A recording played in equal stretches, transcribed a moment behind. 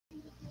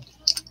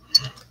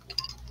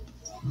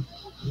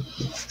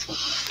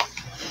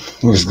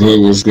What's good?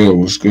 What's good?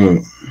 What's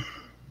good?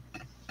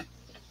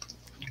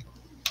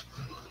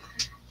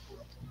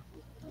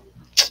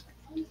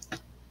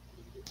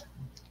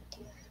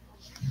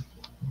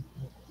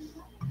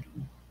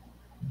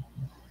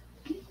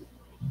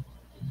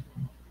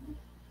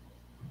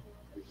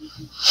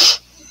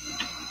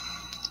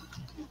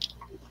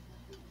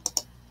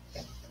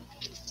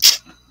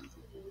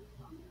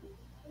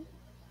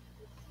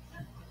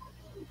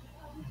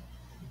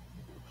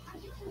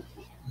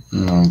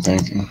 No,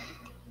 thank you.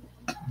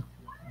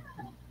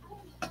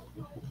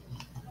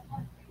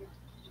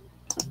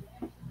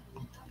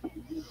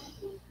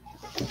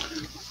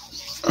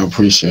 I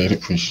appreciate it.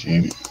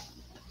 Appreciate it.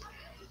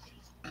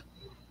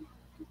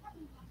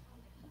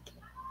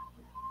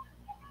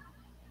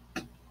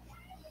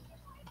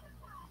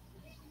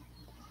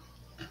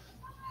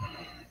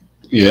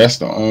 Yeah, that's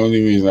the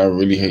only reason I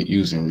really hate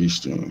using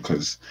Restream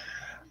because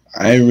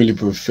I ain't really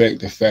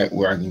perfect the fact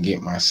where I can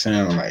get my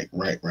sound like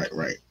right,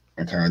 like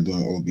how I do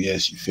in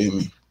OBS. You feel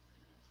me?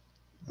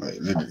 Like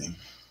literally.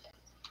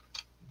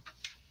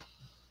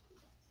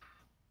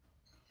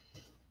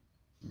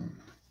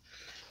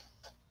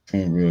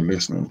 Can't be a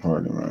listening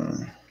party,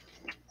 man.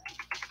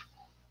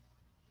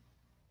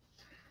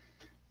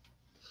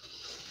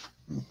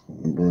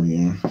 Bro,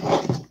 yeah.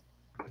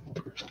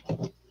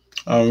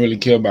 I don't really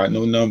care about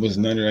no numbers,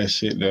 none of that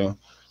shit though.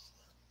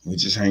 We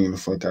just hanging the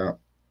fuck out.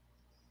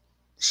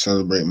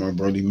 Celebrate my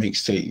Brody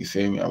mixtape, you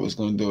feel me? I was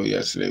gonna do it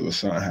yesterday, but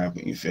something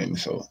happened, you feel me?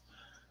 So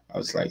I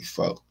was like,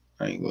 fuck,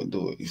 I ain't gonna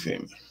do it, you feel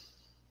me?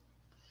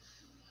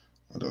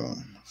 But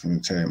I'm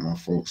finna tag my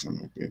folks in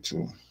a bit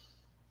too.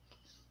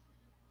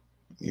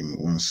 Give me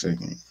 1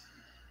 second.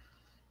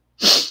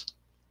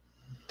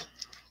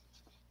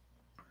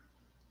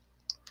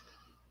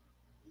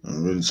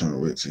 I'm really trying to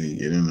wait till he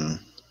get in there.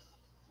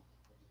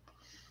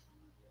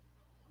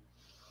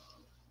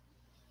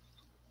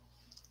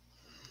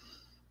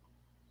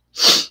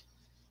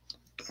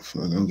 I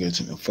feel like I'm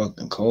getting the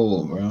fucking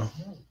cold, bro.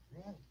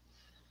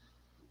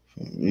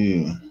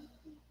 Yeah.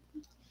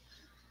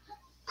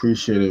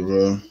 Appreciate it,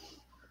 bro.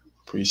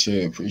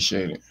 Appreciate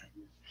it.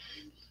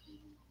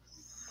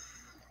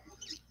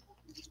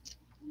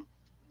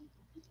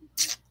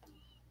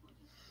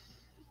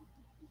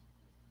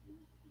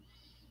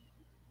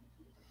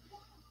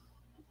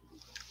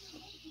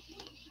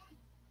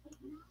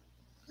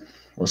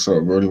 What's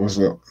up, Brody? What's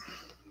up?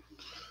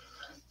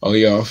 Oh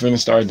yeah, I'm finna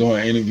start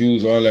doing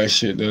interviews, all that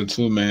shit there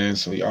too, man.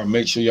 So y'all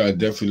make sure y'all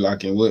definitely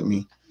lock in with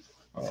me.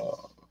 Uh,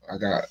 I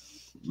got a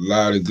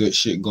lot of good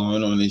shit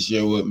going on this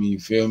year with me. You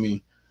feel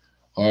me?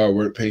 Hard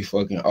work pay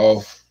fucking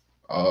off.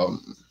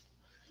 Um,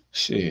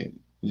 Shit,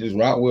 just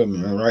rock with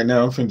me. And right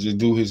now, I'm finna just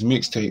do his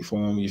mixtape for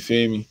him. You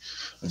feel me?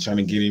 I'm trying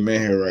to get him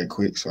in here right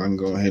quick so I can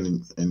go ahead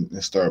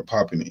and start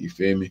popping it. You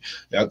feel me?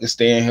 Y'all can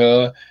stay in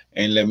here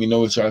and let me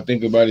know what y'all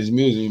think about his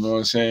music. You know what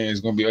I'm saying?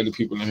 There's gonna be other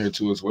people in here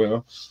too as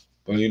well.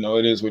 But you know,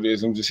 it is what it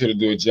is. I'm just here to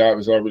do a job.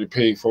 It's already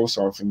paid for,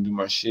 so I'm finna do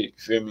my shit. You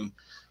feel me?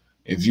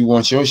 If you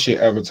want your shit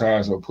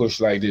advertised or pushed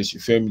like this, you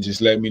feel me?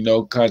 Just let me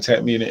know.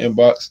 Contact me in the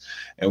inbox,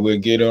 and we'll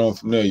get it on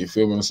from there. You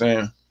feel what I'm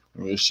saying?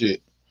 Real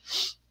shit.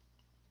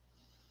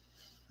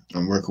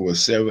 I'm working with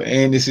several,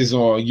 and this is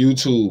on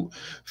YouTube,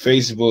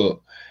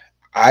 Facebook,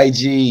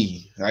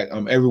 IG.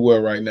 I'm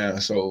everywhere right now.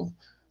 So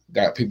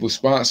got people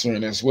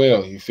sponsoring as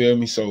well. You feel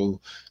me? So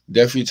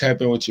definitely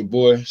tap in with your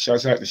boy.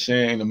 Shouts out to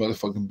Shane, the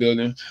motherfucking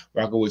building.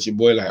 Rocking with your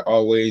boy like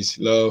always.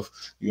 Love.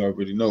 You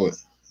already know it.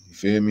 You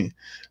feel me?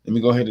 Let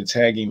me go ahead and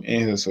tag him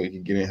in here so he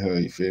can get in here.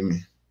 You feel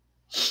me?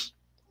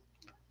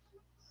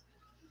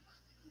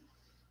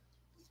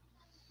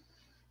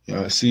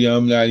 Y'all see,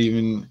 I'm not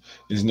even.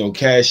 There's no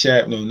cash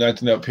app, no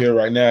nothing up here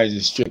right now. It's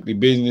just strictly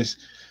business.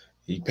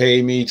 He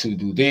paid me to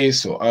do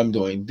this, so I'm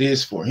doing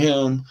this for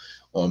him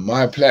on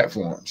my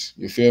platforms.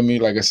 You feel me?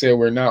 Like I said,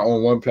 we're not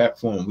on one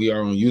platform. We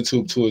are on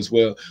YouTube too as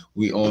well.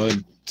 We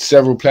on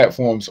several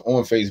platforms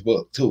on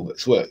Facebook too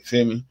as well. You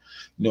feel me?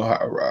 You know how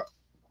I rock.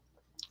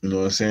 You know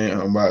what I'm saying?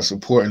 I'm about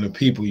supporting the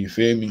people. You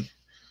feel me?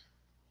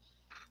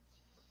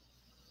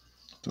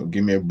 So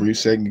give me a brief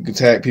second. You can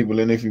tag people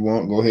in if you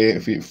want. Go ahead.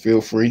 If you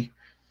feel free.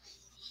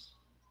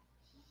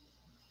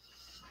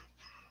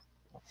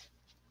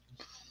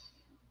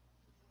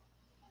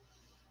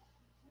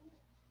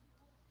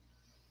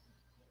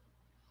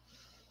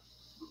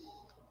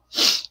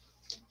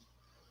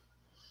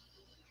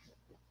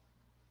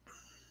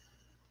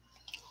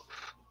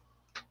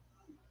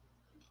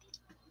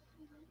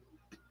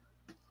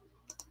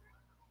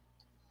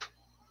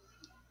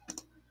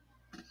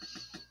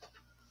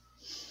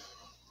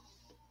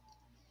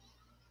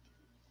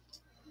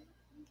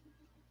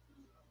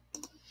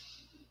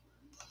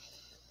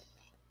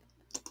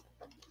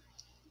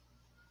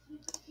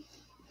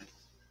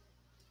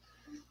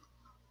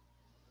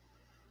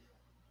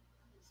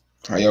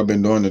 How y'all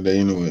been doing today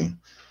anyway?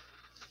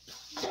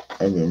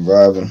 I've been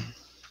vibing.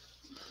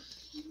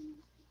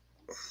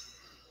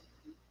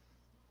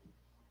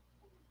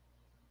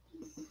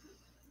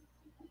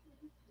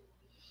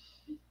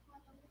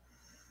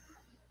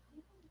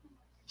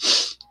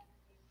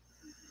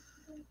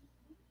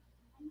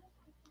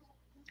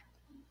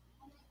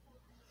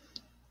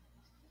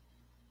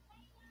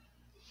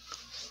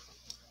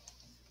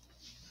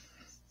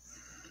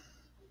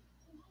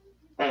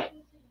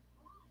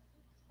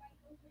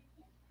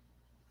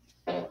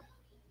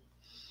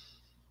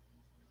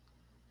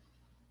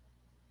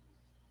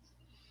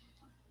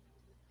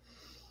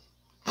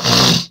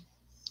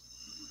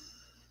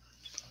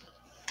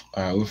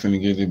 Alright, we finna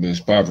get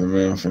this bitch popping,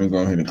 man. I'm finna go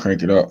ahead and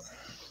crank it up.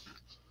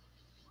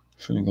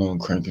 Finna go and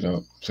crank it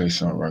up. Play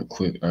something right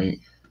quick, right?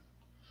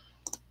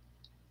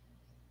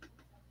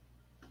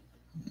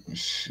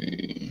 Let's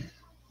see.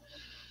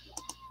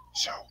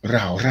 So,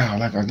 row,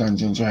 like a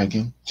Dungeon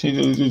Dragon.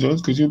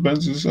 Cause you been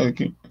to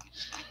second.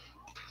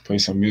 Play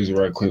some music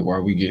right quick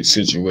while we get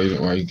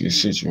situated, while you get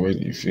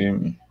situated, you feel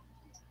me?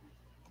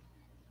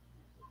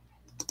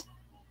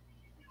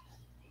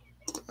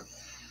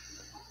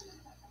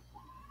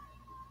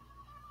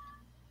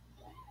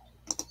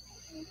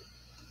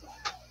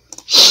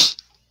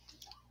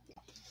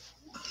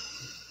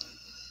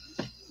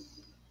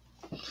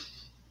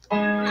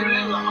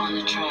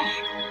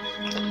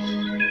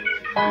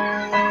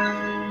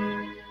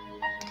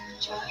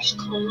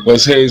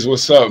 What's Hayes?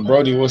 What's up,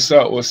 Brody? What's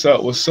up?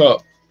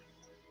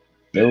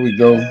 There we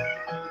go.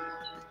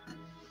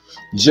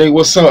 Jay,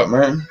 what's up,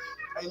 man?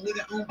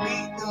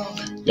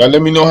 Y'all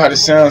let me know how the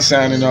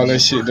sound and all that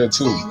shit there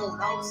too.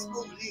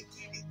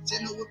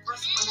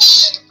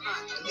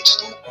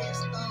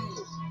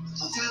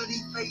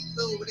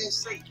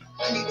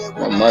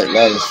 My mic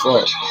loud as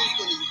fuck.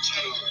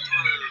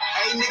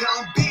 Hey nigga,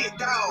 I'm big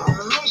dog.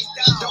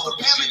 Don't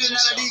compare me to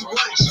none of these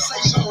words. Say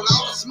you want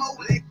all the smoke,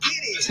 let's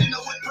get it. You know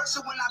what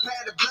person when I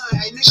pad the blunt.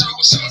 Hey nigga, I'm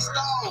pissed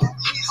off.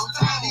 I'm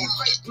tired of these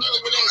fake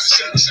blood with that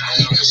shit. I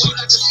need that weight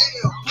like a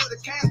scale. Put a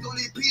cast on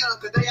these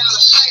peons cause they out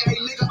of play. Hey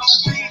nigga, I'm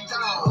big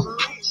dog.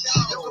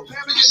 Don't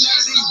compare me to none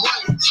of these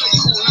words. Say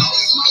you want all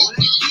the smoke,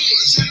 let's get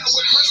it. You know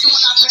what person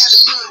when I pad the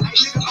blunt.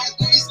 Hey nigga, I'm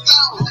pissed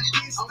off.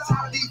 I'm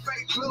tired of these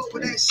fake blood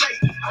with that shit.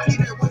 I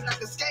need that weight like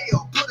a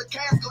scale. Put a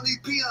cast on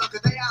these peons cause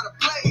they out of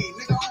play.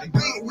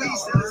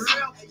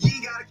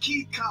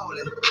 Keep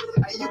calling.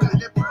 Hey, you got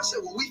that pressure,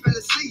 well, we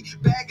finna see.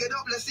 Bag it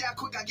up, let's see how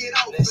quick I get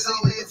off. It's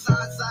all that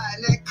side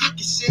and that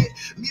cookie shit.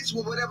 Mix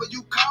with whatever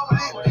you call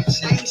it.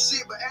 Ain't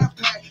shit but air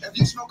pack. If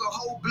you smoke a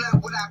whole blunt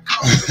without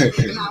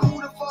coughing. Now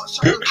who the fuck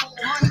charging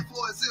 400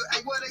 for a zip?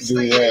 Hey, where they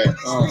stay? Where they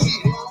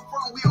stay? Where I'm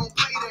from, we don't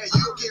play that.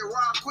 You'll get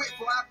robbed quick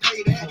before I pay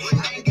that.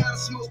 I ain't gotta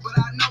smoke, but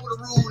I know the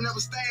rule. Never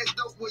stash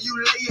dope where you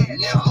lay at.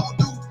 Never gon'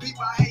 do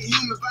people, I hate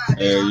human vibe.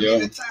 How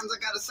many times I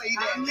gotta say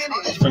that? I'm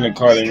finna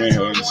call him in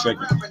here in a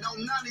second.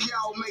 None of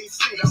y'all made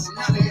sense.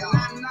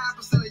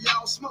 99% of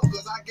y'all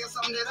smokers. I guess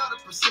I'm that other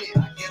percent.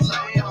 I guess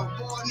I am.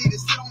 Boy, I need to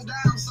sit on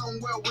down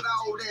somewhere with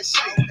all that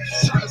shit.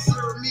 Try to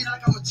serve me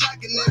like I'm a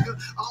jacket nigga.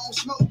 I don't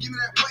smoke, give me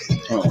that weight.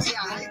 See,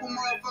 I hate when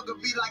motherfucker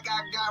be like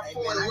I got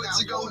 40.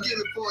 What you gonna get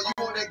it for? You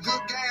want that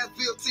good gas,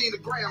 15 a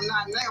gram.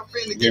 Not now,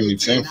 finna give me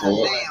 10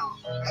 for it.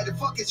 Hey, the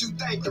fuck is you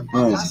thinking?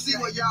 I see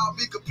what y'all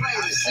be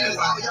complaining. See,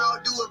 all y'all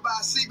do is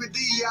buy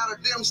CBD out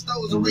of them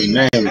stores and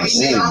rename it.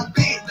 Hey, nigga, I'm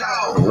big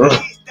dog.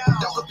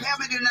 Don't compare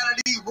me to none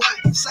of these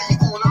words. Say you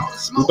want all the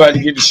smoke. We about to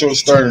get the show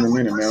started in a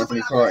minute, man. I'm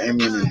finna call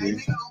Ammi-El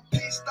again.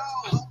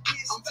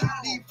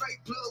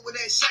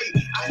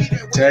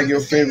 Tag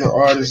your favorite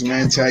artists,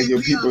 man. Tag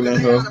your people in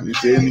her. You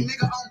feel me?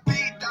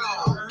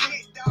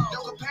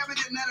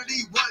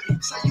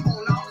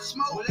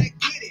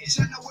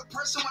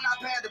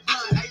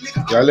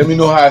 Y'all let me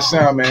know how it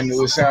sound, man.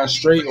 Do it sound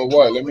straight or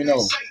what? Let me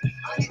know.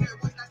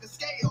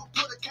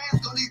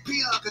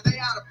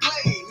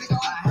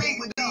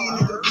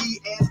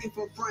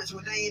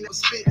 When they ain't never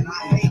spitting,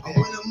 I hate it.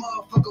 When a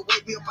motherfucker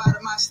wake me up out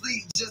of my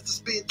sleep just to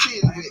spend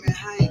 10 with me.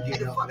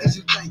 What the fuck is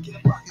you thinking?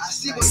 I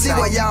see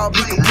what y'all be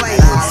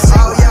complaining.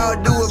 All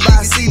y'all do is buy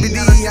CBD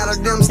out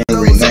of them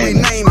stores and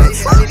rename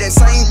it. I need that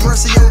same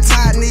pressure your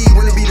tie need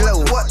when it be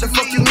low. What the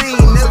fuck you mean,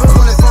 nigga?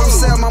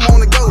 24/7 I'm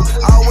on the go.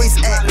 Always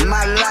acting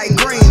my light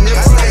green, nigga.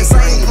 I need that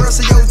same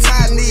pressure your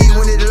tie need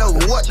when it low.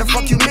 What the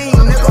fuck you mean,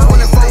 nigga?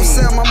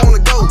 24/7 I'm on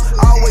the go.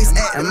 Always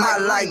acting my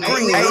light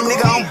green. Hey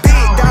nigga, I'm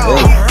big dog.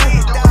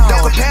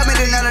 Don't compare me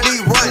to none of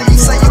these words. You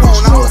say you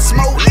want all the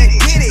smoke, let's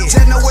get it.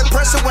 Just know what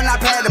pressure when I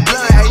pad the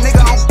blunt. Hey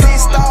nigga, I'm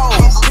pissed off.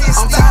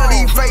 I'm tired of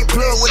these fake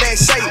plug with that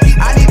shape.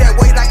 I need that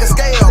weight like a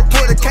scale.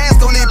 Put a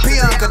cast on these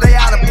peons cause they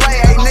out of play.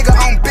 Hey nigga,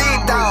 I'm big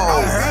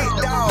dog.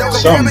 Don't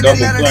compare me to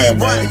none of these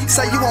words. You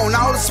say you want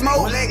all the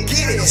smoke, let's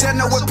get it. Just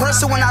know what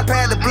pressure when I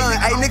pad the blunt.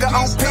 Hey nigga,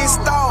 I'm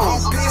pissed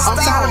off. I'm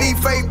tired of these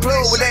fake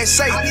plug with that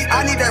shape.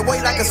 I need that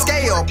weight like a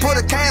scale.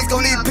 Put a cast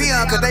on these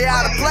peons cause they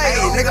out of play.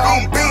 Nigga,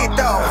 I'm big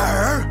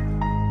dog.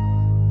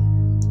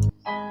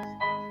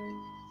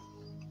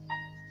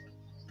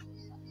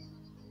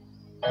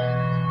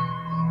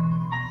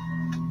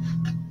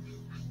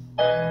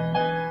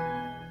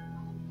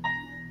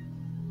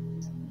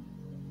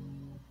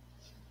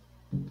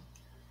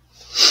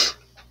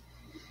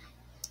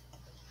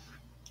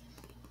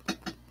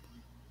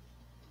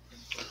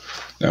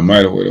 That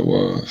might have what it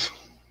was.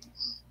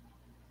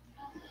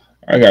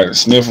 I got the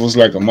sniffles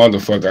like a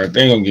motherfucker. I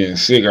think I'm getting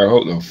sick. I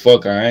hope the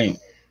fuck I ain't.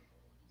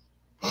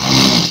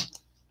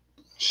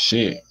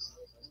 Shit.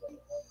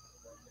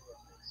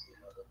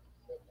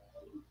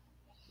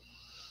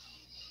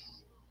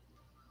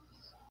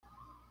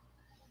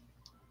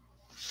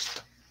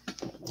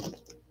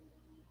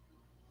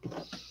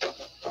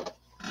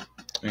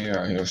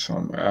 Yeah, I hear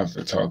something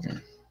after talking.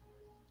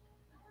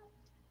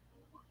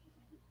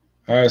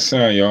 How it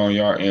sound, y'all on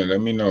y'all end?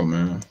 Let me know,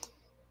 man.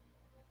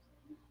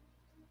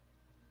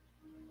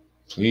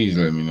 Please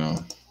let me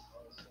know.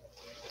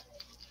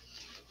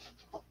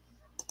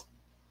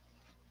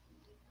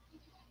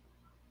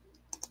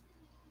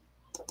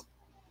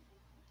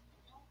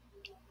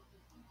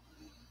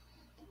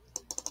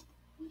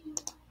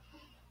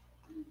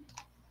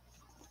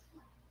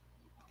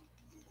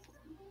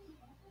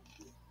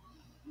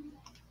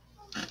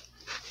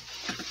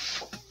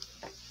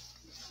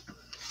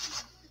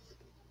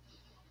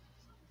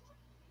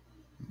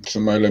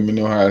 Somebody let me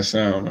know how it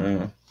sound,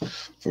 man.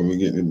 Before we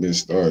get this bitch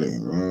started. I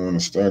don't want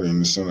to start it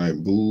and it sound like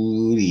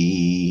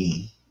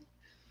booty.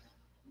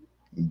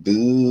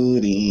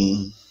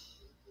 Booty.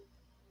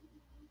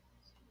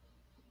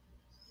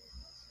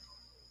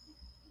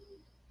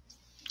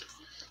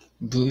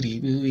 Booty,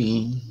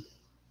 booty.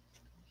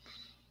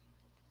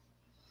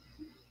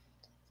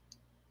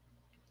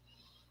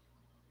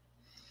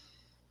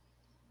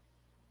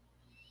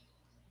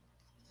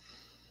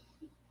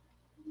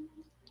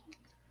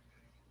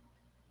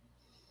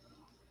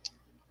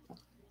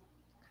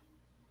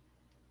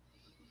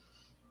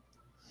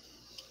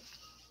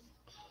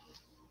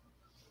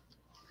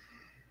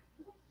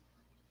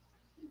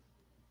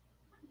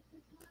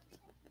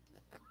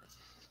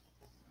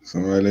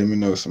 Somebody let me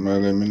know.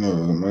 Somebody let me know.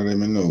 Somebody let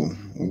me know.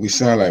 What we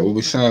sound like? What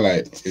we sound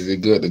like? Is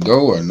it good to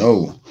go or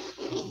no?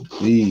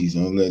 Please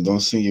don't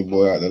send your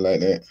boy out there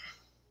like that.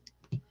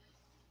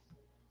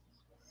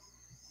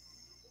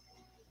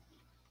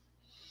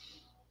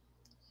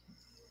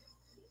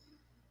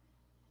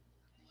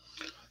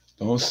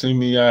 Don't send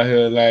me out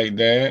here like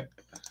that.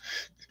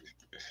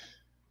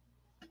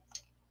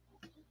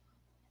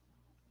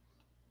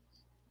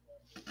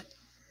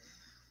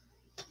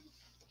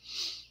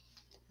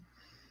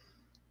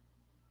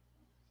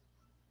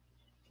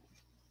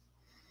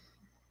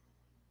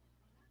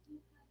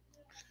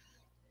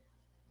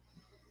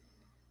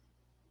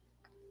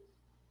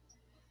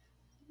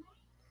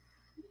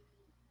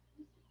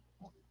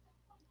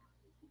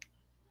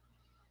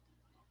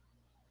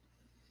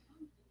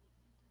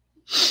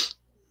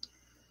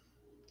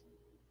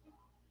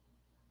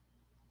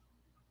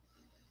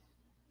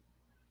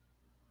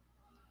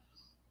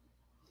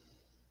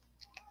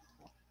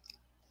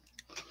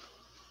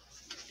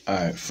 All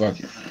right, fuck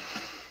it.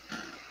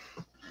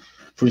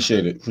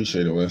 Appreciate it,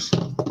 Wes.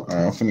 All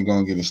right, I'm finna go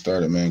and get it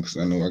started, man, because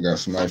I know I got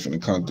somebody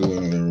finna come through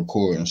and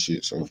record and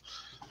shit, so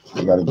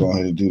I gotta go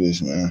ahead and do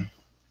this, man.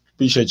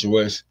 Appreciate you,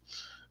 Wes.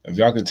 If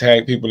y'all could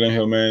tag people in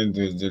here, man,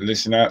 to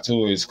listen out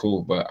to it, it's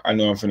cool. But I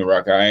know I'm finna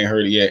rock out. I ain't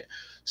heard it yet,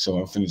 so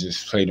I'm finna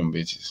just play them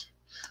bitches.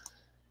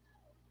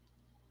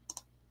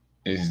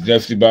 It's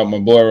definitely about my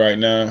boy right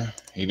now.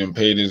 He done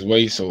paid his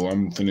way, so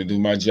I'm finna do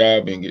my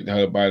job and get the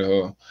hell up out of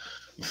her.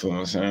 You feel what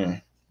I'm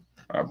saying?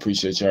 I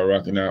appreciate y'all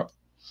rocking out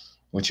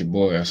with your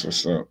boy. That's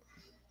what's up.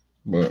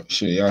 But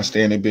shit, y'all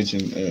stay in that bitch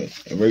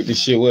and rate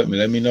this shit with me.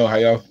 Let me know how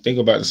y'all think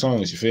about the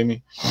songs. You feel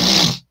me?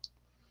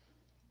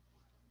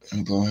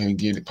 I'm go ahead and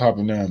get it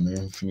popping now, man.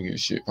 I'm finna get the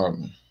shit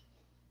popping.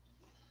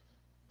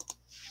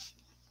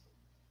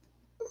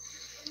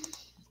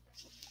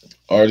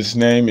 Artist's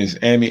name is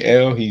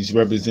Ammi-El. He's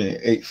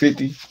representing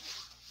 850.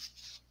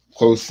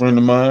 Close friend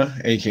of mine,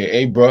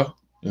 aka bruh.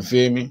 You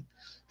feel me?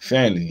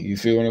 Family. You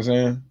feel what I'm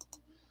saying?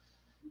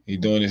 He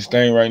doing his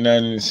thing right now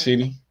in the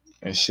city.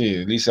 And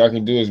shit, at least I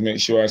can do is make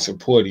sure I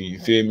support him. You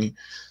feel me?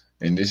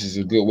 And this is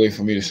a good way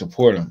for me to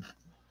support him.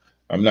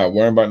 I'm not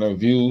worrying about no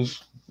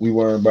views. We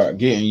worrying about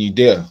getting you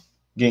there,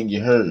 getting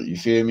you heard. You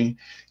feel me?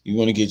 You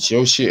want to get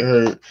your shit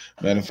heard.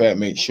 Matter of fact,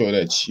 make sure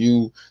that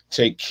you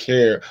take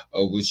care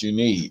of what you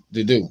need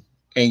to do.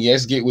 And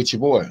yes, get with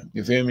your boy.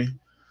 You feel me?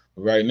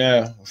 But right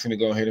now, I'm finna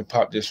go ahead and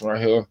pop this right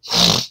here.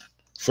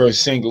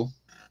 First single.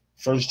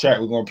 First track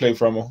we're going to play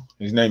from him.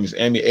 His name is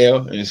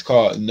Ammi-El, and it's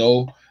called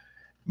No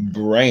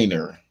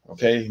Brainer.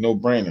 Okay? No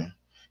Brainer.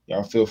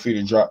 Y'all feel free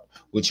to drop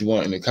what you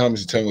want in the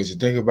comments and tell me what you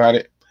think about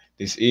it.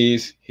 This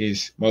is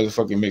his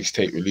motherfucking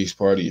mixtape release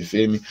party. You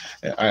feel me?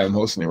 And I am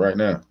hosting it right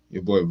now.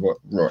 Your boy,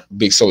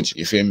 Big Soldier.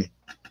 You feel me?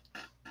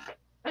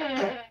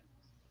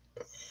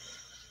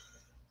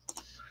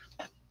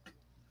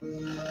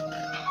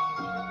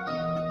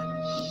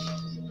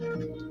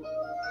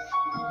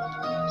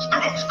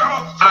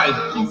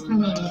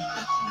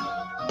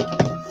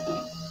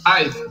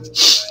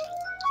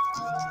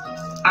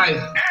 I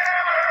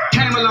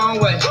came a long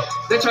way.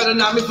 They try to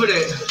knock me for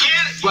that.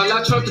 Well,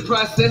 I trust the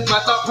process. My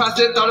thought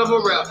process thought of a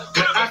rap.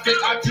 When I say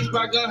I teach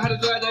my gun how to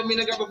drive, that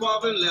mean I got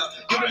revolving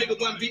left. Give a nigga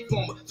one beat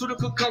for me. So the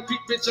cook concrete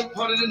bitch, I'm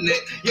part of the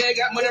net. Yeah, I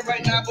got money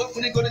right now, but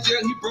when they go to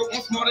jail, he broke.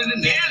 I'm smarter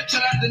than that.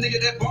 Shout out the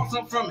nigga that bought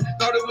something from me.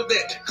 Thought it was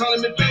that.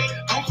 Calling me back.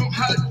 I'm from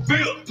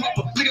Hollywood.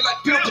 Papa, nigga like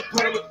Bill,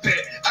 part of a pet.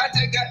 I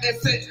just got that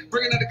set,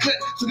 bringing out the cut.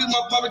 So get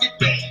my barber get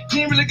back.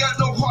 He ain't really got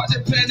no heart,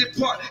 just playing that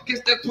part.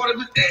 Guess that's part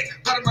of his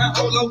act. Bought my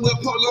Olo with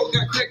Polo,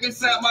 got cracked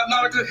inside my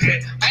nautical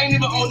hat. I ain't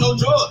even on no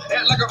drug.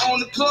 Act like I own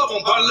the club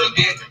on bottle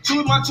again.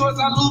 Choose my my choice,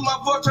 I lose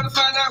my voice, try to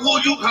find out who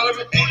you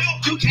hollering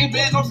at. You can't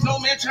ban no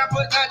snowman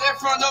trapper, not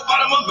that front up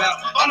bottom of mouth.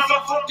 I'm so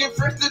fucking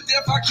fresh to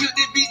death, I killed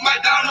it, beat my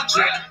down the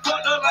track.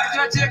 Fucked up like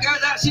I just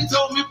got out, she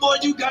told me, boy,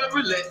 you gotta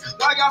relax.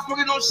 Why y'all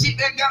fucking on shit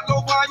that got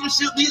low volume,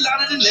 should be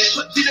louder than that.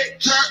 But did they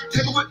turn,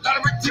 take a with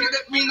lottery ticket,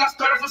 that mean I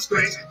started from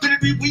scratch. Did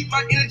it be weak,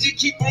 my energy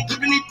keep on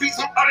pimping these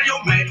beats, I'm out of your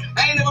man.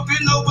 I ain't never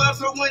been nowhere,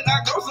 so when I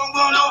go,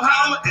 someone know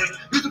how I'ma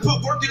act. Used to put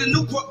work in a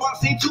Newport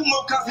box, seen 2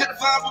 more cops, had to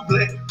find a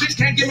black. Bitch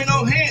can't give me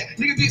no hand,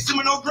 nigga get some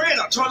no grand,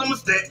 I'll charge them a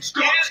stack.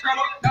 Scrub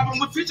up, album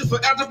with feature for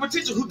algebra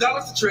teacher who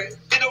dollars to track.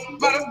 It don't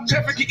matter,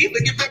 traffic you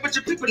either get back with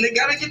your people, they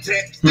gotta get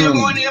taxed. Still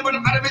going in, but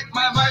I'm out of it,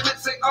 my environment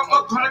say I'm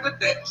a product of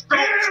that.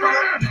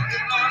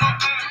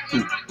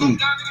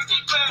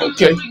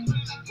 Okay.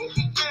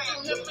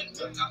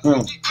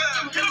 Hey.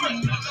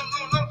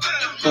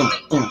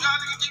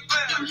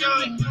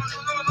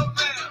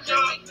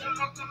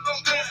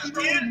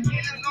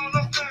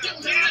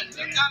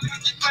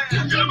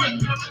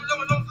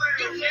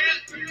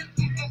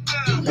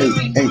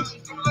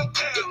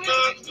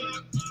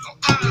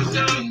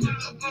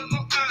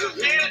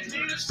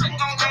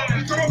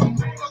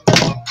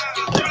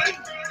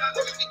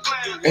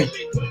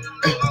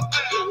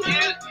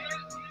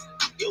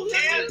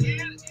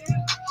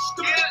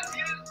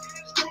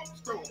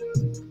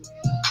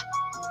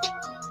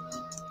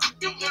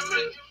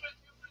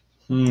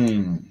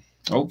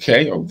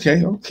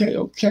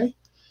 Okay.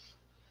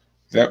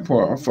 That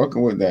part, I'm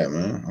fucking with that,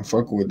 man. I'm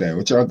fucking with that.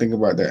 What y'all think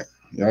about that?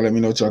 Y'all let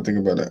me know what y'all think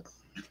about that.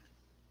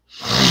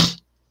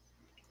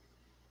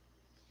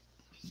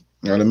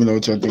 Y'all let me know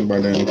what y'all think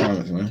about that in the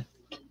comments, man.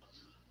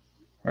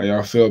 How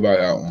y'all feel about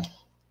that one?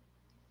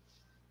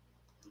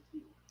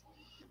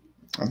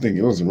 I think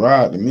it was a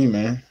ride to me,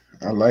 man.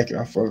 I like it.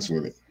 I fucks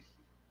with it.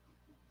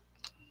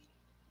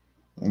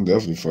 I'm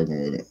definitely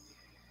fucking with it.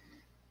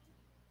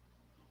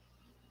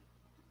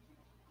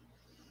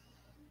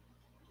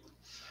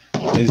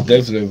 It's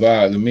definitely a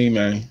vibe to me,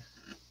 man.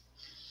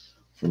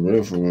 For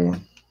real.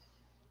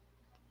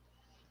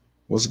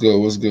 What's good?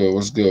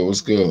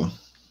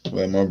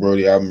 Well, my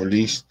Brody album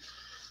released.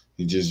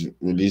 He just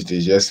released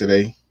it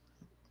yesterday.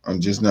 I'm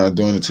just not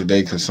doing it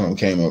today because something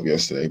came up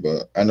yesterday.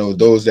 But I know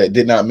those that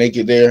did not make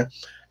it there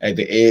at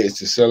the edge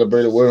to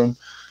celebrate it with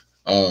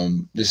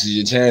them. This is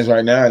your chance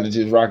right now to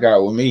just rock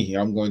out with me.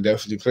 I'm going to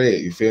definitely play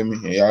it. You feel me?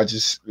 And y'all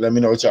just let me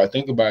know what y'all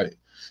think about it.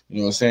 You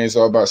know what I'm saying? It's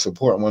all about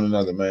supporting one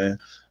another, man.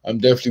 I'm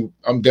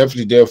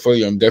definitely there for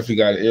you. I'm definitely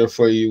got an ear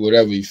for you,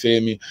 whatever, you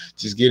feel me?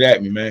 Just get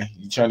at me, man.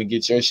 You trying to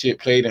get your shit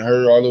played and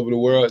heard all over the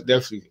world?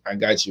 Definitely, I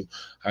got you.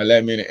 Holla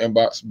at me in the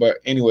inbox. But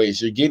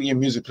anyways, you're getting your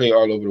music played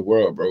all over the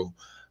world, bro.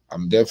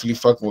 I'm definitely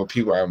fucking with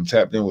people. I'm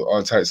tapped in with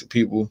all types of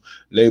people,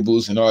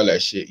 labels, and all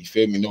that shit. You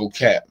feel me? No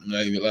cap. I'm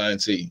not even lying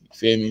to you. You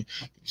feel me? You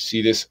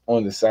see this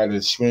on the side of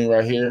the screen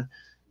right here?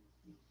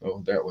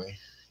 Oh, that way.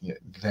 Yeah,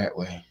 that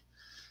way.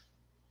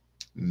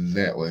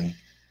 That way.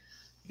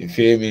 You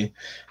feel me?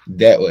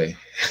 That way.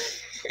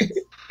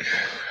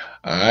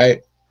 All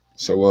right.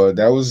 So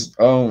that was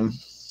hell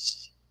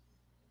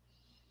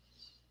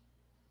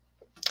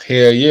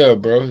yeah,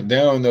 bro. They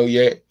don't know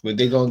yet, but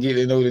they gonna get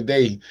to know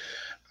today.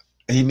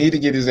 He need to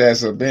get his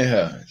ass up in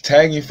here.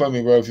 Tag him for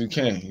me, bro, if you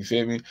can. You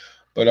feel me?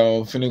 But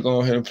finna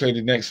go ahead and play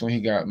the next one he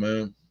got,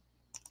 man.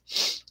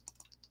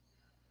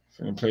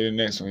 Finna play the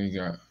next one he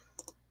got.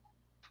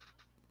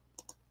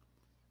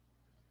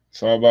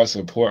 It's all about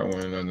supporting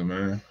one another,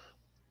 man.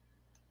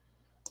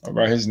 All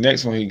right, his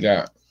next one he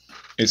got.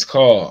 It's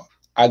called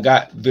I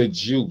Got the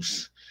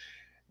Juice.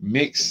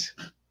 Mix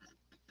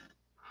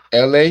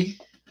LA.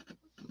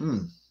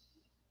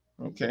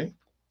 Okay.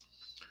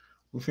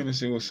 We're finna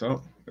see what's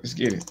up. Let's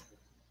get it.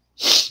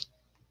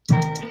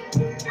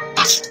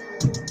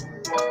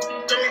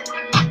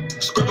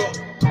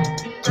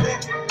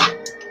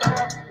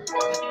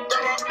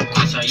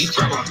 That's how you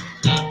scribble.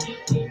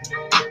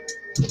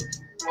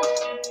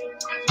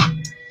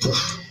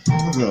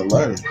 What's that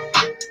lighter?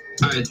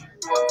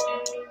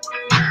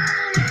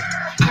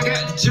 I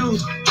got the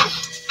juice.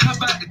 How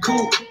about the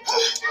cool?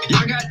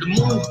 Y'all got the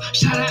move.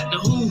 Shout out to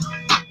who?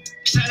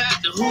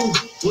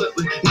 What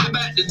we not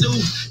about to do?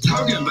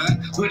 Talking about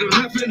what I'm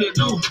nothing to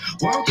do.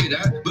 Walk it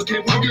out, but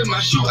can't walk in my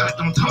shoe. I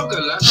don't talk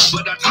a lot,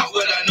 but I talk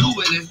what I knew,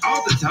 and it's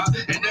off the top,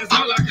 and that's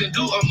all I can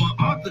do. I'm an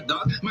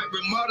orthodox, might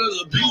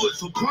remodel a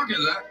beautiful parking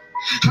lot.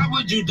 How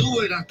would you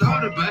do it? I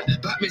thought about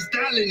me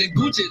styling the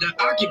Gucci that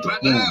occupy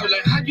the house.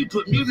 Like how you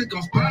put music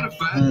on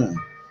Spotify?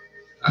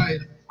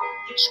 Alright.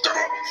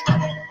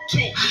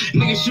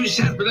 Nigga shoot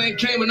shots, but I ain't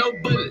came with no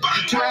bullet.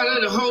 Tired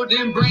of the whole,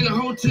 then bring the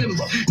whole to me.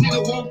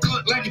 Nigga woke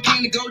up like a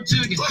king to go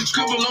jugging.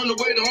 Scribble on the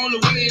only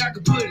way I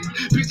could put it.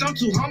 Bitch, I'm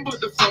too humble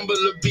to fumble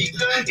a beat.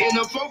 In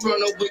a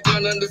forerunner with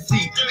gun under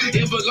seat.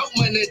 Envelope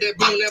money that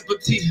bone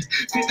appetit.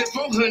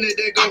 5400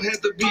 that gon'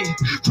 have to be.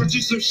 Put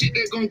you some shit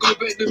that gon' go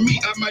back to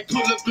me. I might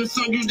pull up in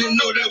some you didn't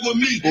know that was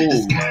me.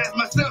 Disguise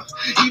myself,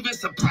 even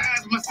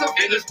surprise myself.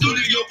 In the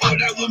studio, oh,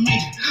 that was me.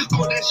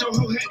 Oh, that's your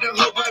hoe, had the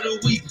hoe by the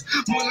week.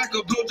 More like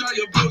a blow dry,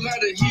 you blow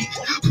out of heat.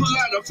 Pull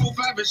out a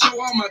 4-5 and show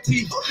all my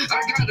teeth.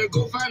 I gotta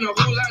go find a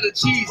whole lot of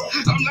cheese.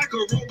 I'm like a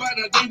robot,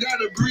 I don't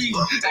gotta breathe.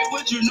 Ain't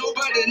what you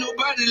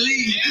nobody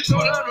leave. So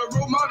out a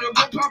role model,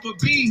 go pop a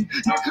bean.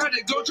 No cut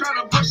it, go try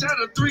to bust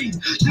out a 3.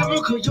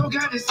 Never could yo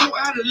got it so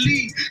out of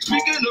league.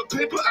 Speaking of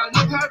paper, I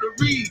know how to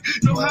read,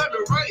 know how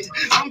to write.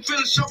 I'm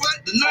feeling show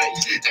at the night.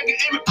 They can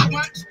aim it, pull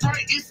out the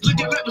sprite. It's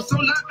looking like the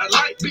sun not a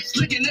light. Bitch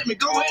looking at me,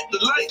 go at the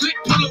light. Click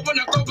pull up when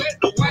I go back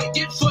to white.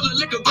 Get full of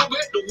liquor, go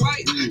back to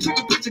white. Took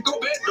a picture, go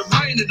back to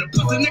right. And the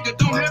pussy nigga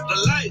don't have the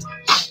light.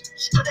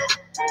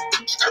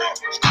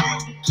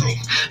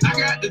 I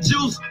got the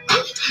juice.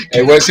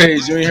 Hey, West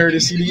Hayes, you ain't heard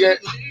this CD yet?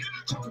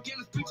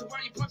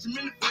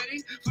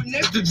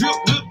 Finesse the drip,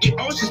 whip, get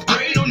ocean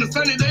sprayed on the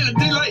sunny day, the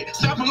daylight,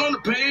 stopping on the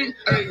pain.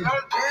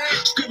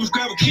 Scribbles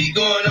grab a key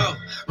going off,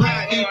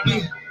 ride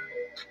empty.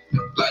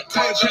 Like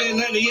Tag Train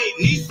 98,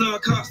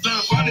 Nissan car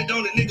sound funny,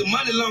 don't it? Nigga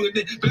money longer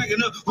than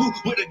backing up. Who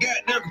with a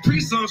goddamn Capri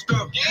Sun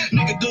straw?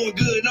 Nigga doing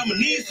good, I'ma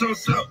need some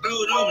salt, throw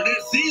it on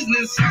that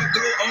seasoning salt, go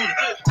on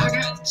it. I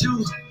got the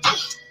juice,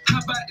 how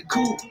about the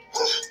cool?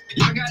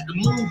 Y'all got the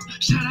move,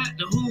 shout out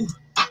the who?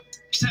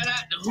 Shout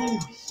out the who?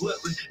 What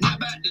we not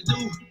about to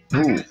do?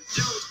 Ooh.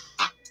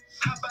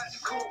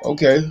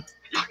 Okay. Y'all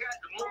got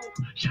the move,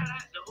 shout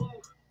out the who?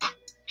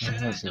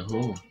 Shout out the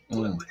who? What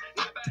we not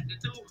about to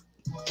do?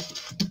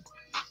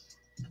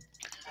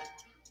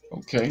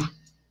 Okay.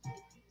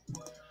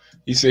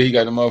 He said he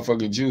got the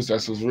motherfucking juice.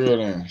 That's what's real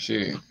then.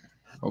 Shit.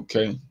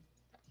 Okay.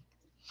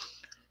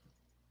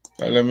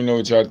 Right, let me know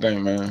what y'all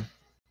think, man.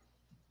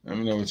 Let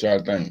me know what y'all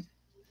think.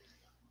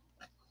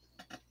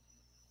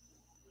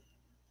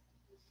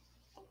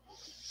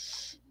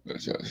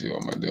 Let y'all see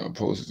all my damn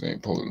posters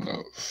ain't pulling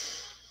up.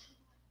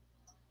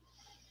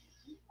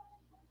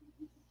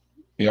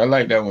 Yeah, I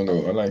like that one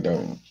though. I like that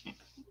one.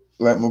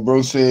 Like my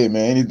bro said,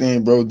 man,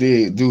 anything bro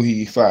did, do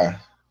he fire.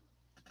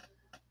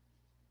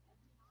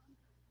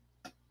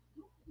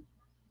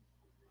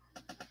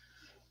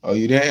 Oh,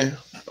 you there?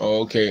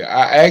 Oh, okay.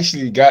 I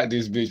actually got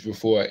this bitch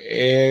before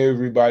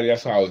everybody.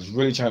 That's why I was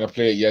really trying to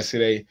play it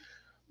yesterday,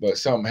 but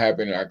something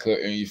happened and I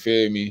couldn't. You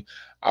feel me?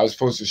 I was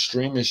supposed to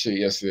stream this shit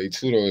yesterday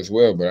too, though, as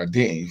well, but I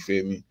didn't. You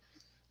feel me?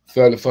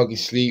 Fell to fucking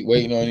sleep,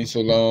 waiting on you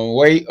so long.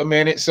 Wait a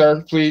minute,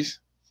 sir, please.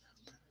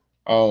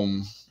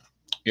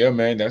 Yeah,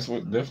 man, that's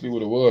definitely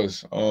what it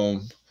was.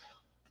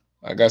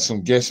 I got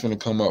some guests gonna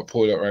come up,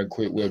 pull up right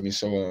quick with me.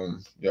 So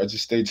y'all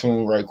just stay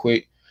tuned right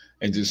quick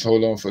and just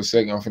hold on for a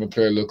second. I'm gonna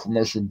play a little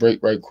commercial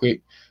break right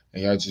quick,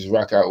 and y'all just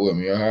rock out with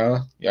me,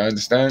 y'all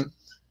understand?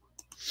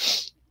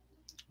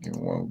 Give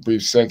me one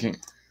brief second.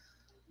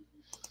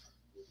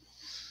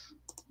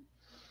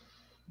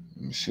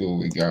 Let me see what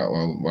we got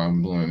while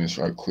I'm doing this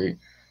right quick.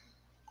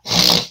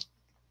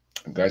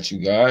 I got you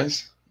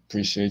guys.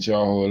 Appreciate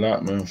y'all a whole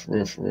lot, man. For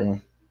real, for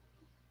real.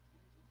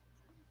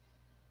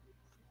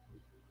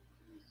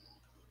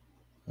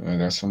 I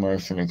got somebody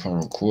finna come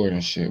record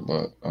and shit,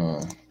 but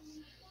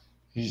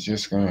he's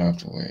just gonna have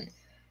to wait.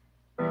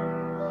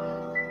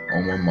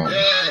 On my mama.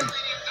 Yeah,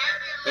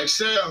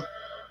 Excel.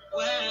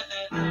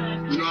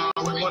 You know I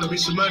always want to be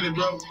some money,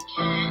 bro.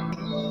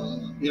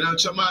 You know what I'm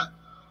talking about?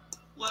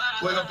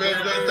 Wake up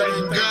every day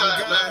thanking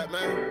God,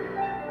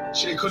 man.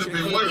 Shit could have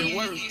been worse.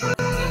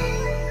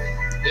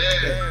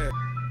 Yeah.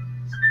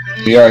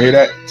 Y'all hear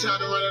that? Time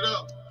to run it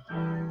up.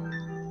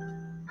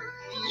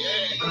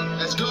 Yeah,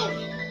 let's go.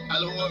 I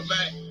don't want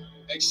back.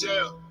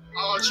 Excel.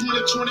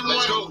 2021.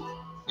 Let's go.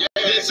 Yeah,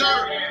 yes, sir.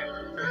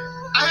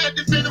 I had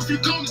to bend a few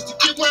corners to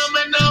get where I'm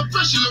at now.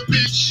 Pressure, little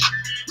bitch.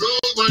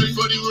 Road running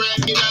for the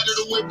rap. Get out of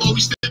the way, boy.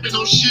 We stepping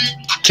on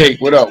shit.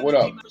 Cake, what up? What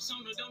up?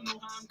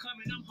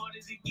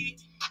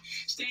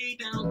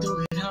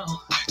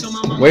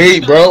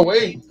 Wait, bro,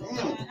 wait.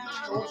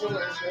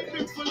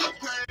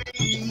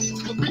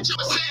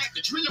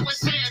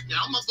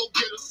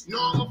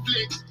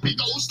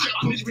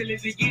 I'm as real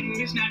as it getting,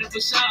 it's not a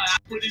facade. I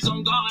put this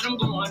on guard, I'm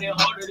going in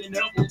harder than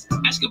ever.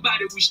 Ask about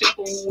it, we step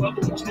on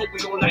whoever won't smoke, we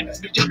gon' light this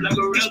bitch up like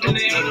a rebel in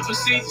the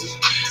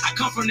 80%. I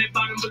come from that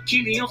bottom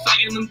bikini, I'm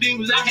fighting them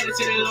demons, I had to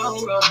take a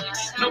long run.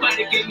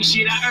 Nobody gave me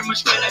shit, I earned my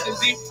stride like a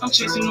zip, I'm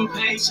chasing them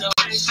pesos.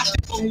 I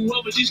step on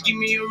whoever, just give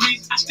me a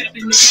reason. I stepped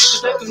in the game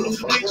cause I can lose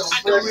the bitch.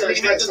 I don't really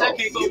hate cause I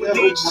can't go with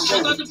bitch.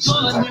 I got the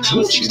buzz when I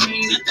was 16,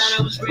 I thought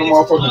I was ready. Come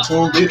on, fucking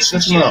tune, bitch.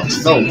 Shut your mouth.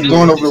 No, you're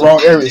going over the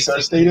wrong area, sir.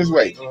 Stay this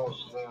way.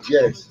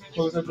 Yes.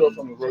 Close that door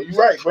for me, bro. You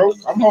right, bro.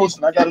 I'm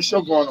hosting. I got a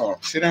show going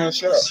on. Sit down and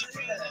shut up.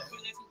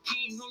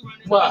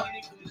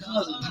 Why?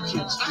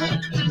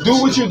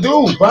 Do what you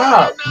do,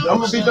 Bob. I'm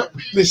gonna be done.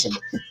 Listen,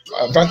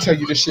 if I tell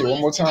you this shit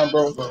one more time,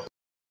 bro,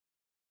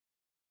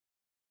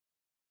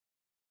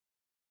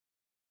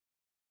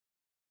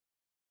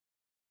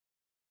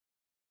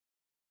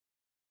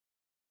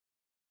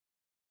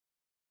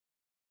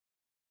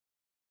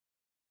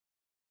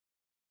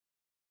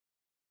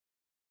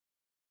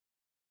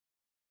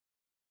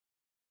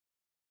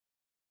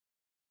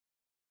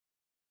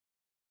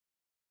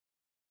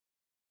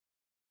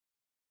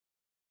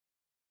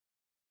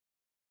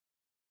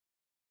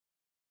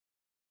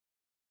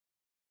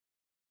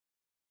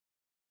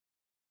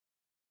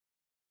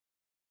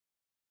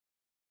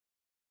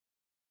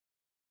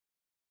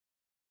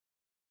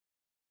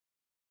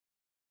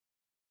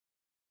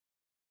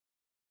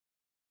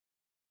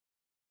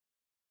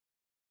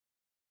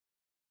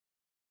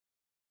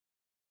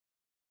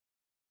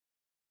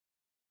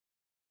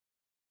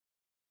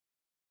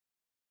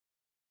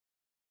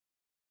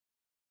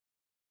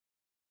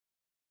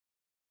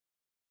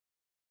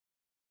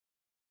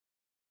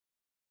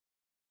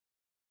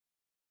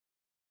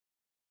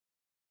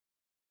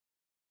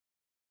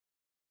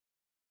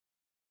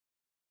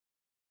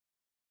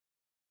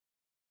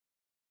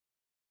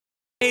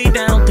 Stay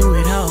down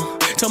through it all.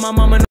 Told my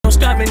mama no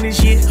stopping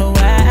this shit. Oh, my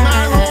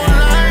whole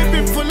life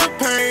been full of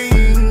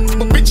pain.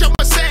 But bitch, I'm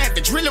a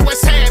savage. Really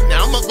what's happening?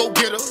 I'ma go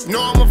get her.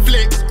 No, I'm a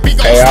flex.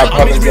 Hey, I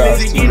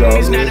apologize to y'all.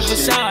 It's not a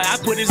facade. I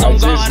put this on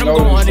guard. I'm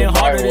going in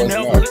harder than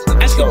ever.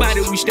 Ask about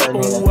it. We step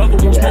on whoever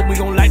won't smoke. We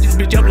gon' light this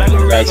bitch up like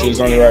a regular. It's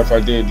only right if I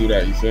did do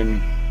that. You feel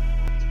me?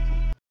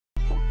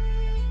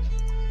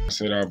 I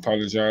said I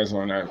apologize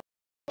on that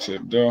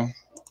tip though.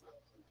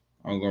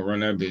 I'm gonna run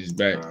that bitch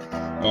back.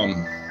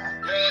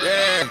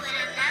 Yeah.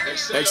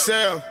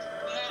 Excel.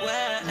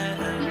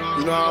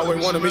 You know I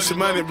always wanna make some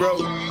money, bro.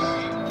 You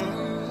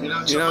know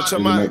what I'm talking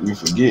about? Make me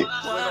forget.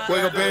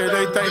 Wake up every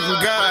day,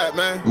 thanking God,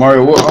 man.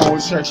 Mario,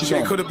 what track you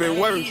doing? Could have been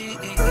worse.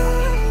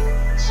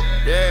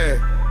 Yeah.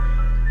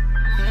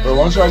 Bro,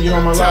 why don't y'all get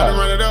on my Time live? to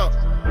run it up.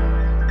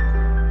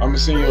 I'ma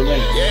send you a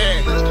link.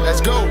 Yeah,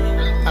 let's go.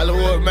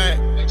 Hollywood, Mac.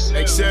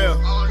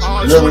 Excel.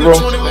 All Yeah,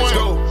 2021. Let's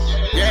go.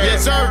 Yeah,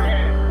 yes, sir.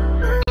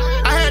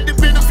 I had to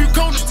bend a few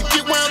corners to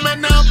get where I'm at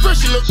now. I'm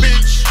fresh, little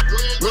bitch.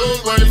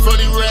 Road running for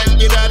the rack.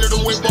 Get out of the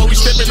way, boy. We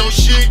stepping on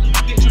shit.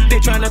 They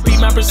tryna be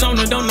my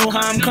persona, don't know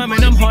how I'm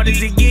coming, I'm hard as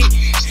it get.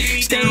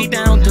 Stay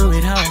down through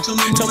it all.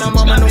 Told my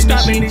mama no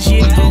stopping this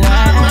shit. Oh,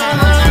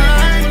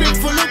 I been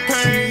full of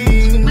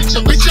pain. Bitch,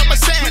 I'm a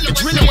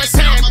savage. Really what's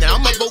happening?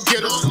 I'ma go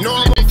get her.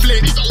 No, I'm a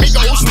flick. Big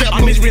old step.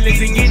 I'm as real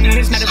as it getting,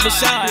 it's not a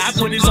facade. I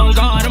put this on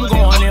guard, I'm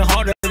going in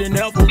harder than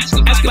ever.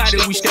 Ask about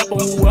it, we step on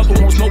whoever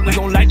won't smoke. We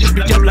gon' light this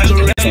bitch up like a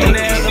regular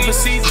hell of a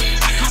season.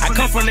 I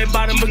come from that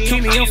bottom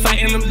bikini, I'm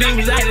fighting them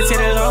demons. I had to take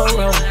that long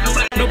road.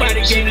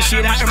 Nobody gave me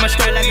shit, I earned my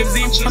stride like a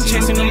zip. I'm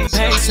chasing them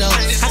pesos.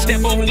 I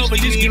step on whoever,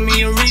 just give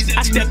me a reason.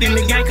 I stepped in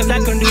the game cause I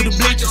couldn't do the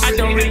bleachers. I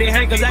don't really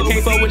hurt cause I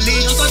can't fuck with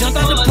leeches. Jumped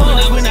out the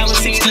pause when I was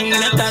 16,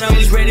 I thought I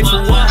was ready for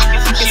war.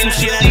 It's some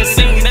shit I done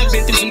seen, I've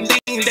been through some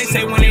things. They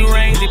say when it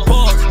rains, it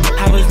pours.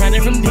 I was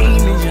running from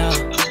demons, y'all.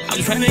 I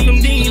was running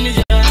from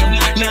demons, y'all.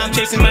 Now I'm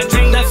chasing my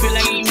dreams, I feel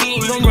like a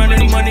king. I'm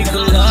running money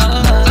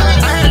galore.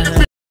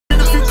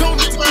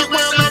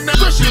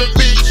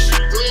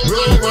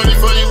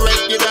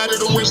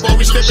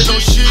 We stepping on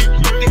shit.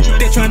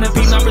 They tryna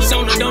be my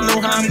persona, don't know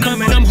how I'm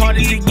coming, I'm hard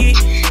as it get.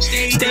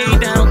 Stay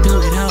down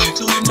through it all.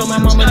 Told my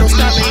mama don't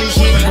stop this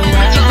shit.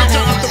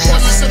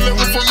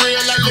 For real,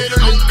 like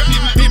literally.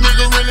 These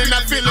niggas really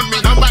not feeling me.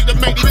 I'm about to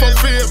make these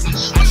folks feel me.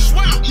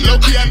 Low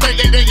key, I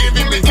think they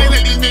envy me. Can't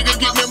let these niggas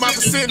get me in my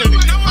vicinity.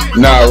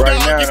 Nah, right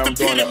now I'm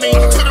doing to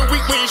the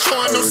week, we ain't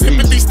showing no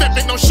sympathy.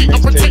 Stepping on shit,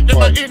 I'm protecting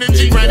my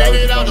energy. Running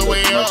it all the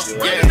way up.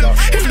 Yeah.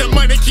 If the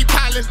money keep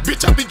piling,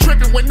 bitch, I be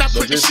tripping when I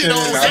put this shit on.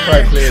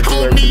 I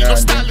don't need no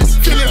stylist.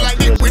 Feeling like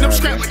it when I'm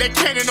strapped with that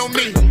cannon on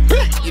me.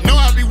 You know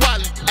I be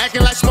wildin',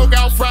 acting like smoke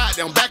out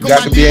Friday. I'm back on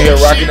my be in here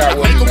rocking out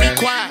with me,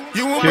 man.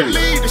 You won't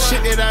believe the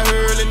shit that I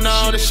heard and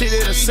all the shit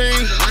that I seen.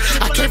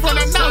 I came from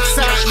the north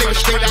side, nigga,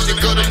 straight out the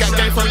gutter, got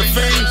game from the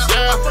fiends.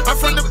 Yeah, I'm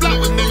from the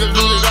block with niggas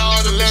lose it all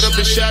and let up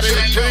and shot it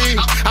and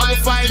dream. I was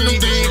fighting them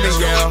demons,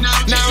 yeah.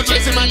 Now I'm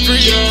chasing my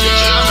dreams, yeah.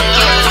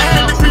 I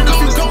had to beat a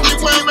few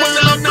cones when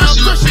I'm now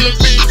crushing the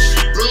bitch.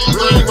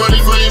 Running,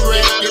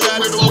 get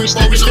out of the way,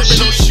 boy, we stepping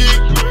on shit.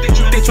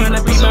 They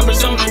tryna be my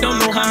persona, don't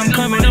know how I'm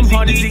coming, I'm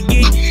hard as it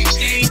get.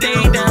 Stay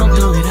down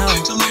through it all.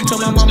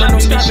 Told my mama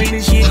don't stop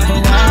this shit.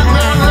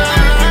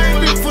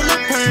 I been full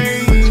of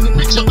pain.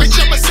 Bitch, I'm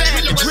a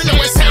savage. Really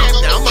what's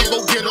happening? I'ma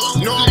go get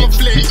her. No, I'm a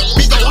flick.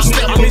 Big old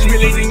step. I'm as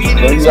real as it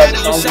getting, it's not a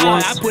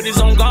facade. I put this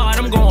on guard,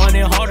 I'm going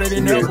in harder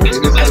than ever.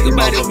 Ask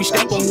about it, we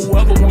step on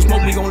whoever won't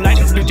smoke. We gon' light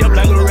this bitch up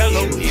like a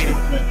regular.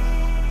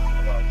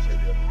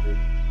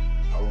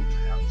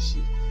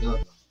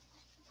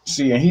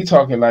 See, and he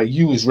talking like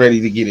you was ready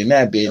to get in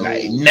that bed,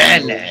 like nah.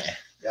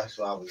 That's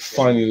why I was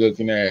funny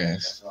looking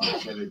ass. That's why I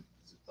was telling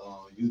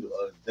you the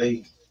other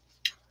day.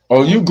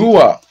 Oh, you grew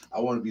up. I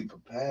want to be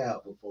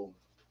prepared before.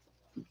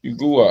 You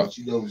grew up. But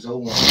you know, so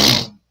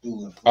much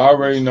doing. I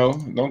already know.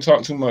 Don't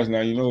talk too much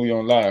now. You know we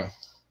on live.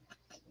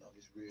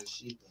 It's real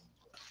shit.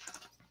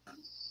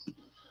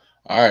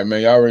 All right,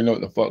 man. Y'all already know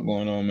what the fuck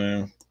going on,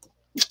 man.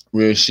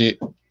 Real shit.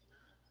 So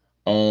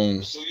you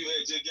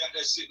had just got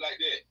that shit like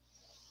that.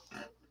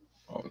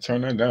 Oh,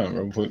 turn that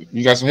down, bro.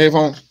 You got some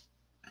headphones?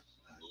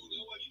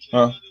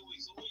 Huh?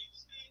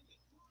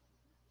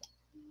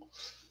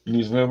 You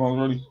need some headphones,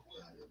 Brody?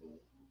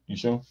 You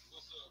sure?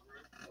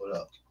 What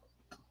up?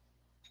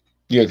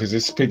 Yeah, because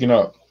it's picking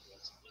up.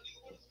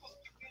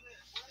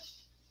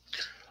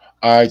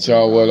 All right,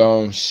 y'all.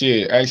 Well,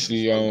 shit.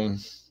 Actually,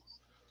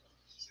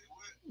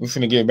 we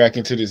finna get back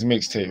into this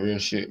mixtape, real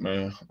shit,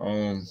 man.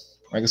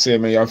 Like I said,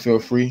 man, y'all feel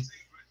free.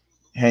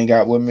 Hang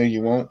out with me if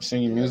you want.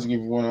 Sing your music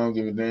if you want. I don't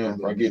give a damn.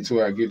 If I get to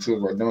it, I get to it.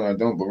 If I don't, I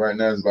don't. But right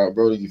now, it's about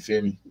Brody, you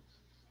feel me?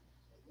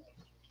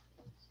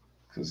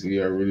 Because he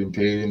already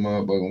paid him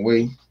motherfucking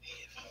way.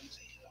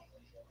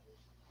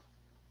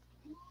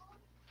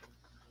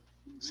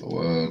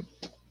 So,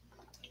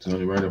 it's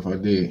only right if I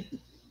did.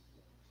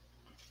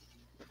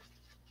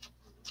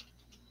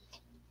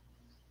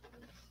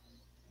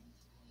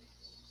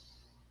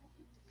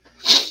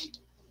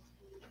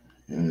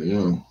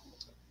 Yeah.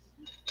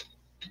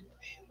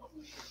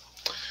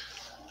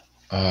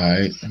 All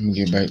right, let me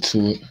get back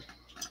to it.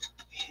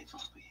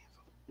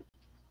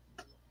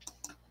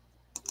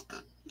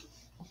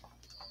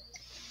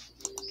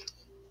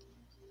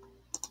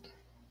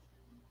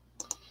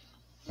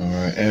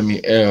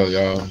 Ammi-El,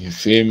 y'all. You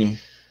feel me?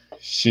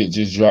 Shit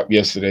just dropped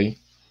yesterday.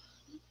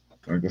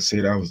 Like I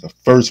said, I was the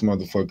first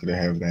motherfucker to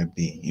have that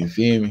beat. You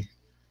feel me?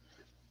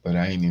 But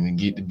I ain't even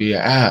get to be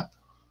an app.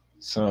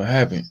 Something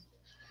happened.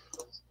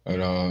 But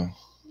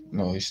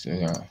no, it's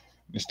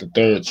the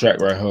third track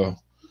right here.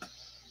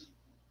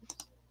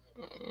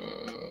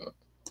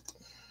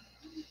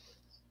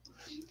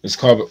 It's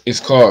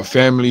called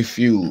Family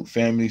Feud.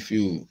 Family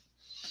Feud.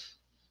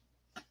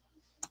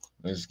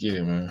 Let's get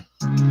it, man.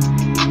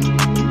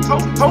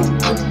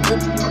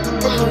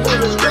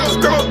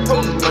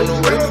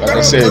 Like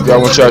I said, if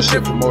y'all want y'all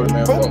shit promoted,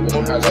 man, fuck with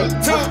them. I like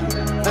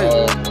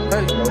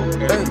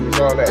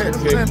all that.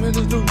 If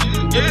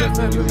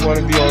you want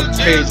to be on the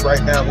stage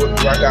right now with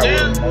me, I got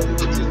with me.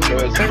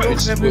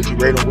 With you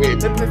right away.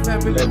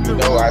 Let me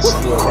know I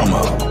see you around.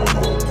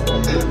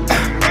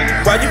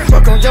 Why you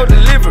fuck on your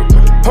delivery?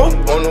 Hope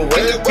on the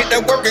way, get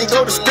that work and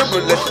go to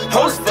stripper. Let's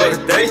host for the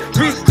day.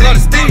 Reach to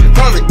the Steve,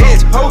 on the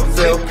edge,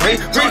 wholesale, okay.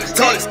 Reach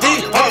to the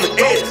Steve, on the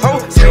edge,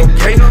 wholesale,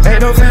 okay. Ain't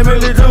no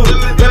family dude,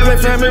 let's play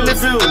family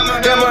feud.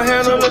 Got my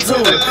hand on the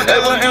tool, hey,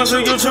 what answer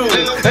you choose?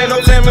 Ain't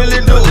no family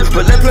dude,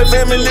 but let's play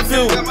family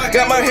feud.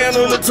 Got my hand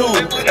on the tool,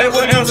 hey,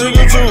 what answer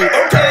you choose?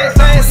 Okay,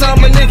 saying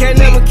something a nigga can't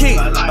never keep.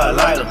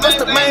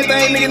 What's the main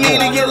thing nigga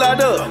need to get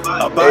locked up?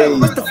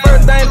 What's the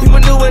first thing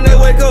people do when they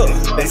wake up?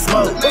 They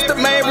smoke. What's the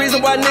main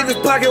reason why niggas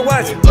pocket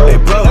watching? They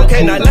broke.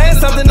 Okay, now name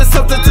something to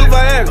substitute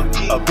Viagra.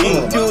 A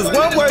bean. Use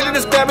one word to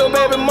describe your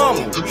baby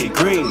mama. Get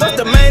green. What's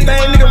the main thing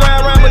nigga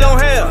ride around but don't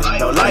have?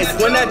 No life.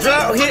 When that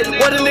drought hit,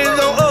 what the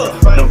niggas gon' up?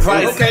 No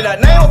price. Okay, now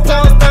name a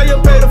porn star you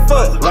pay the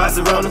fuck. What's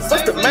the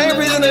main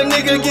reason a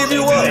nigga give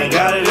you up? Ain't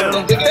got it in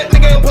him. If that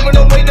nigga ain't pumping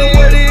no weight, then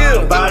what he is?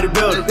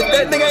 Bodybuilder. If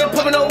that nigga ain't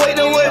pumping no weight,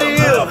 then what he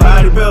is?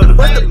 Bodybuilder.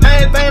 What's the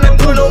main thing that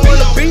put no one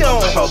to beat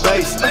on?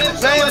 Probation.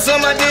 Name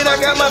something I did,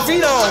 I got my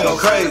feet on. Go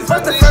crazy.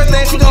 What's the first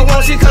thing she gon'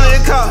 want? She come in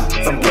the car.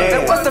 Some gas.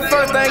 And what's the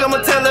first thing I'ma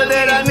tell her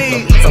that I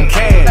need? Some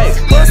cash. Hey,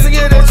 what's the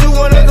year that you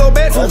wanna go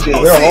back to?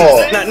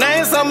 Now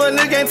name something a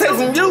nigga ain't take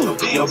from you.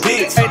 Your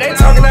bitch. Hey, they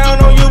talking down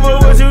on you, but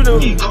what you do?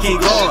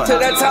 Keep going. Till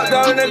that top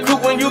dog in that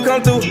coupe when you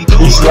come through. If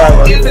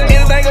there's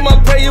anything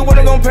I'ma pay you, what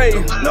I'm gonna pay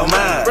you? No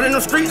mind. Running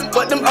them streets,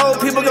 what them old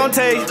people gon'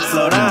 tell you?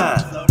 Slow down.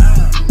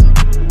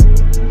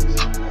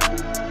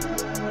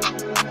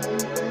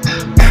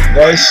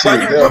 That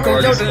shit, you work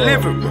on your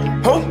delivery.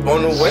 Hope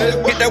on the way,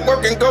 get that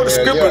work and go to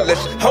stripper.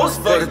 Let's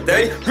host for the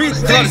day. Reach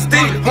to the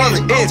Steve, on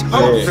the edge,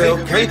 wholesale,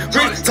 okay.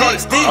 Reach to the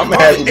Steve, on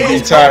the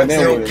edge,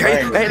 wholesale,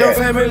 okay. Ain't no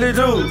family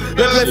dude,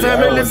 let's play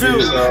family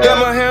feud. Got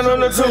my hand on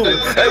the tool,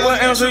 hey,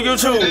 what answer you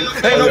choose?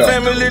 Ain't no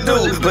family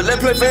dude, but let's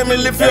play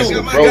family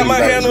feud. Got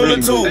my hand on the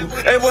tool,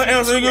 hey, what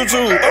answer you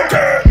choose?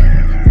 Okay.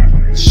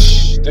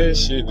 That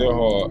shit go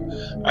hard.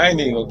 I ain't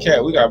even gonna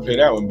cap. We gotta play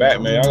that one back,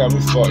 man. Y'all got me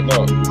fucked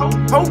up.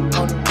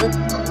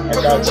 I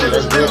got you.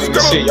 That's real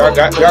nigga shit. Y'all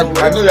got. I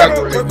knew y'all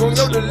could relate.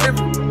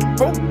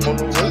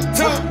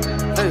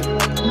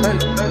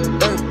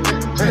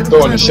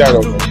 Throw in the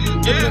shadow, bro.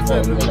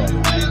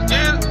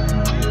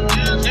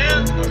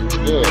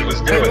 Good. It's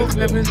good.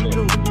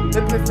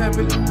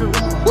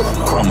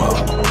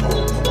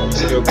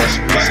 Still gonna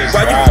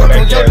subscribe.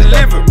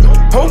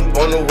 Hope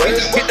on the way,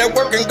 get that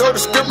work and go to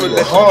stripper.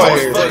 Let's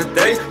host for the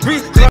day.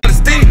 Reach to the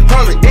Steve,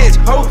 on the edge,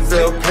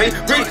 wholesale, okay.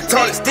 Reach to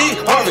the Steve,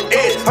 on the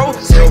edge,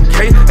 wholesale,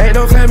 okay. Ain't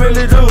no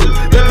family dude,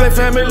 let's play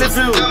family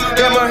feud.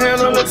 Got my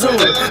hand on the tool,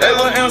 hey,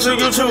 what answer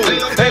you choose?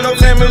 Ain't no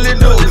family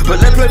dude,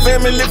 but let's play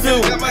family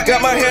feud.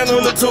 Got my hand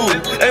on the tool,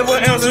 hey,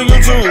 what answer you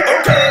choose?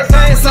 Okay,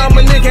 saying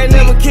something a nigga can't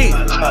never keep.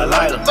 A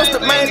lighter. What's the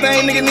main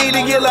thing nigga need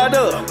to get locked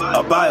up? A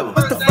Bible.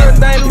 What's the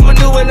first thing people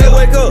do when they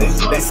wake up?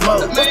 They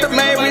smoke. What's the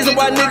main reason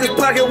why niggas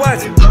pocket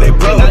watching? They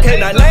broke. Okay,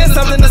 now name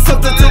something to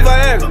substitute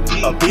Viagra.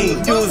 A bean.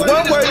 Use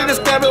one word to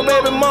describe your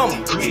baby mama.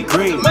 Get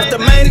green. What's the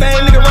main thing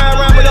nigga ride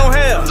around but don't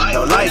have?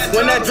 No life.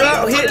 When that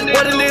drought hit,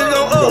 what the nigga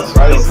gon' up?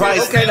 No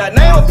price. Okay, now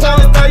name a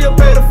porn star you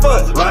pay the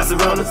fuck. What's the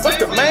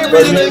main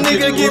reason that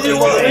nigga give you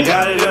up? Ain't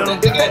got it in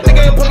him. If that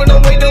nigga ain't pumping no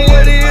weight, then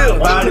what he is?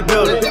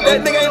 Bodybuilder. If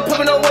that nigga ain't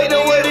pumping no weight,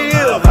 then what he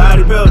is?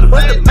 Bodybuilder.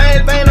 What's the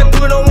main thing that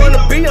people don't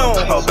wanna be on?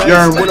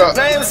 Yarn, what up?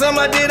 Name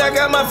something I did, I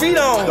got my feet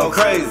on. Go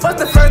crazy.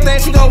 What's the first thing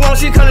she gon' want?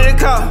 She come to the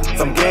car.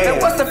 Some gas.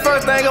 And what's the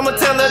first thing I'ma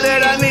tell her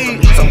that I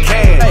need? Some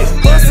cash. Hey,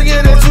 what's the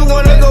year that you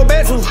wanna go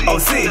back to?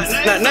 06.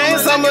 Now name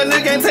something a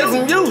nigga can't take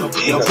from you.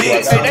 Your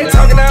bitch. Hey, they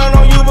talking down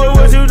on you, but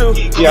what you do?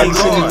 Yeah, I'm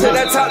sitting Put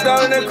that top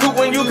down in that coupe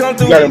when you come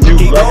through. You got a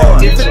mute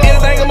right. If there's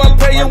anything I'ma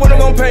pay you, what I'm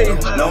gonna pay you?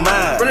 No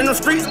mind. Running them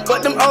streets,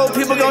 what them old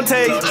people gon'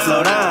 tell you?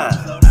 Slow down.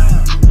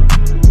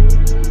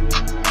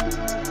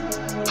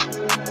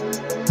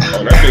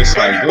 Oh, that bitch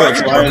like good.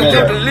 So I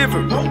ain't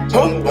deliver.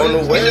 Hope on the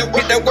way,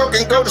 get that work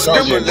and go to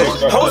stripper.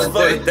 Let's host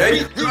for the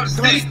day.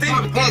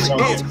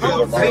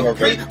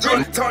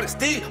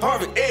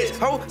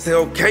 Say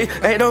okay,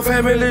 ain't no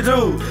family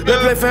dude.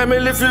 Let's play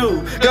family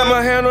feud. Got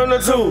my hand on the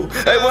tool.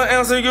 Hey, what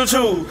answer you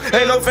choose?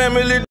 Ain't no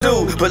family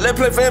dude, but let's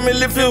play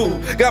family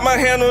feud. Got my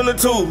hand on the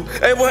tool.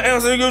 Hey, what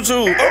answer you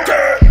choose?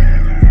 Okay.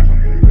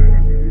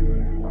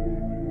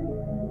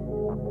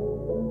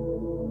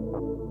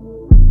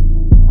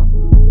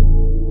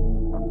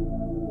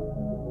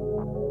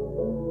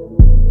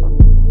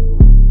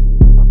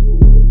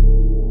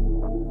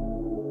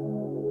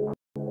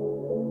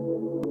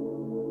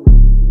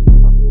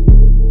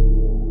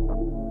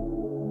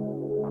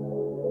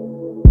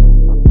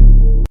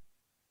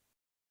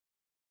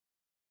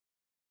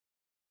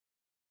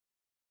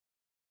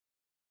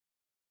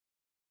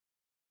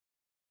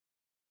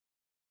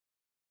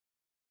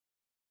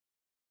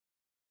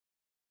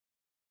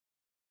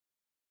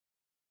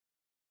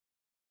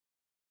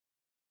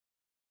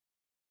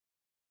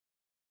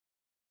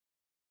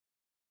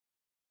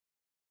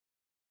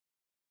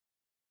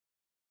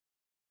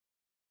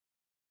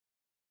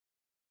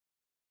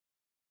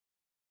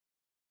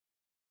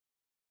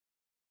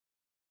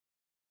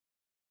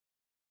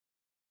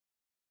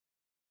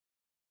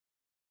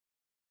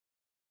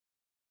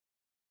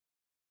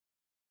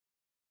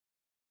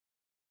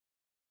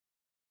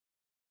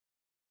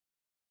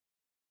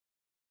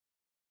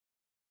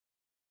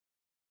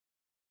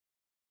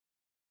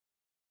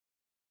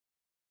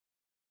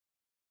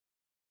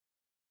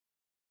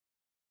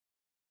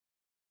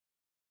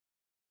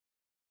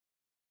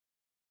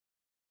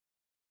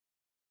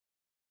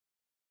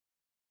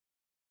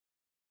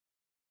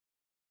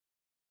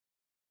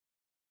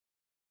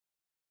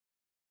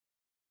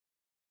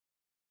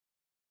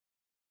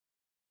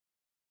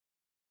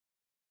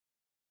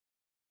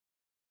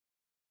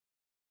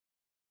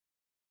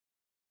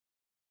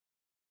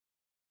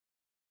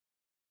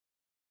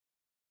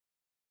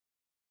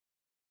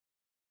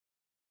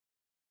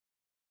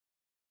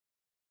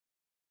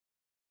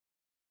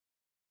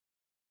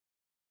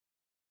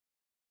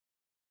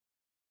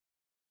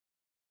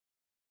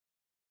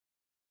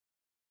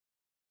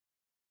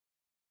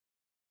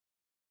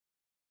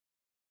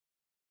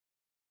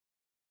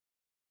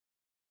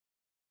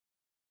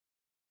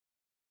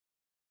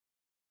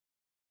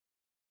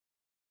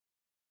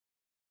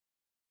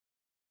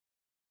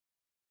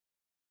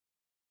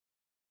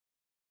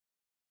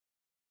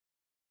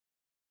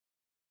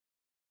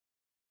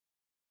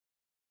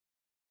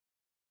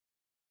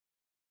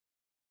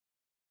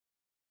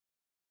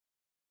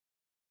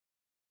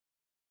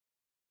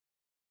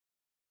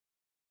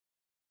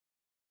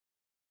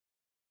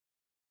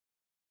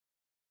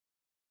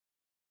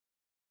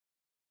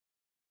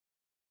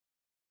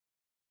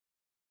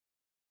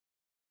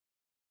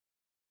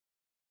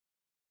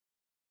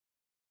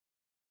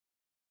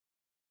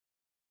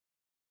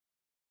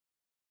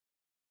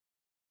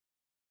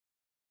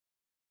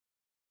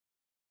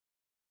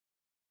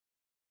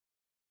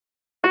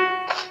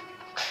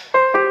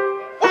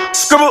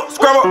 Scribble,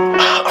 scrabble.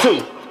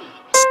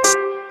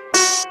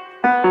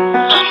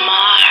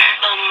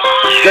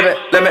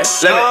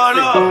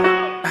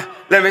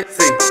 Let me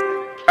see.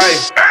 Hey,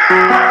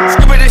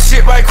 scribble this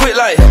shit right quick,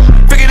 like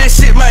figure this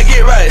shit might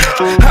get right.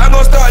 I'm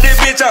gon' start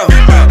this bitch off.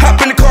 Hop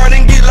in the car and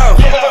then get low.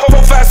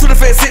 4-5 to the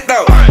fed sit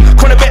down.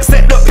 Cornerback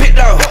set up, pit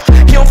down.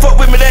 He don't fuck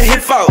with me, that hit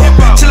fall.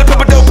 Chillin'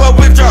 pepper dope up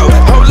withdraw.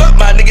 Hold up,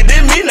 my nigga,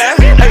 did me now.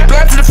 Hey,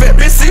 blind to the fat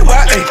bitch, see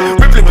why? Hey,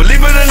 Ripley, believe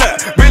it or not,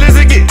 real as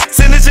it get.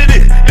 Send it to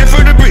this, then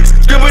for the bricks,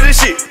 scribble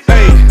this shit.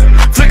 Hey,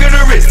 flicker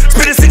the wrist,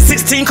 spit it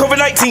 616,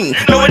 COVID-19.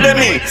 Know what that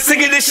mean?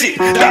 Singing this shit.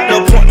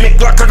 Lock point,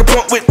 make Glock, cock a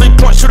point with 3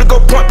 points, shoulda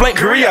go point blank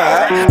career.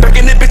 Back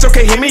in this bitch,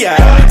 okay, hear me out.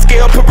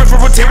 Scale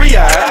peripheral teary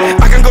eye.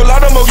 I can go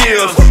lot of more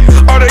years.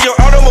 Order your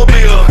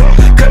automobile.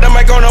 Cut the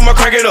mic on, I'ma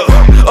crank it up.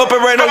 Up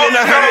and right on, then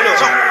I hang it up.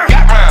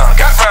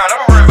 Got round,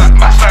 I'ma worry about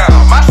my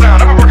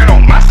sound. I'ma working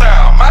on my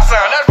sound.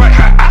 That's right,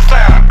 how I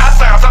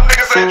sound. Some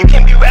niggas say you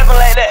can't be rapping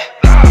like that.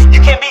 You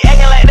can't be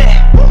acting like that.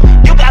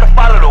 You gotta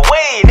follow the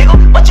way, nigga.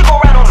 What you gon'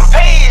 write on the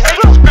page,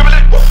 nigga? Scribble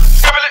it.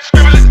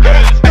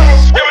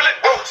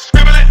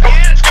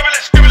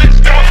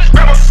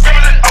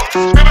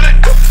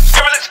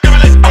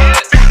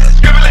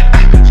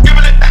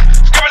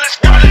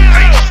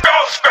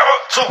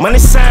 Money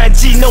sign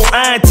G, no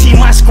INT,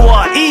 my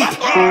squad eat.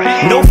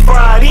 No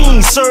fried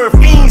in, serve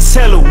fiends,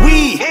 hella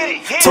weed.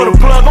 Told the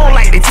plug on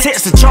like they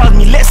text to charge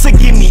me less or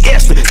give me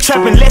extra.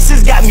 Trapping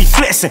lessons got me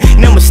flexing.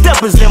 Number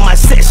steppers in my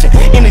section.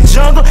 In the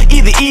jungle,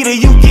 either eat or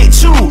you get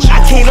chewed.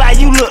 I can't lie,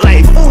 you look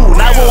like food.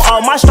 I want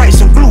all my stripes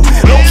in blue.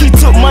 Low key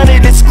took money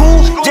to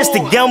school just to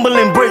gamble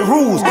and break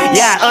rules.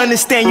 Yeah, I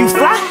understand you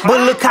fly,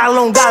 but look how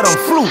long I done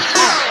flew.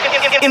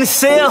 In the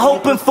cell,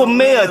 hoping for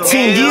mail.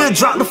 10 years,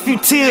 dropped a few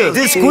tears.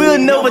 This squeal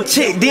never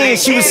checked in.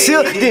 She was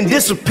sealed, then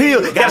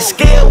disappeared. Got a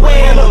scale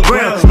weighing her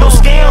grams. No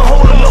scale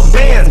holding no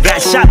bands. Got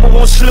shot but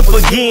won't slip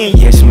again.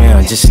 Yes,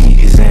 ma'am, just sneak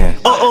his in.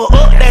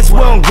 That's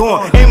where I'm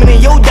going. Aiming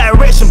in your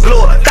direction,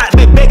 blow it. Thought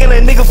been begging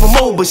a nigga for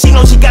more, but she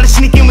know she gotta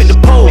sneak in with the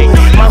pole.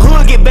 My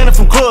hood get better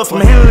from club,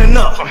 from handling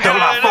up.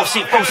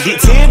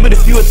 Get 10, but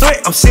if you a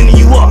threat, I'm sending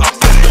you up.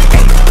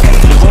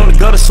 On the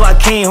gutter, so I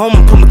came home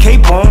and put my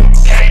cape on.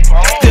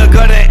 Still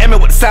gutter and Ammi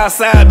with the south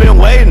side, been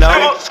waiting on.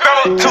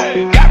 Scrabble,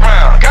 two, got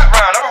round,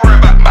 I'ma worry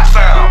about my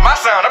sound,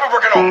 I'ma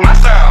working on my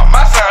sound,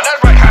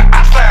 that's right, how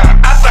I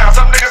sound,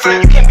 some niggas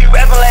say you can't be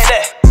rapping like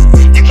that,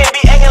 you can't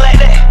be acting like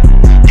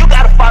that, you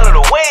gotta follow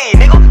the way,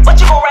 nigga, what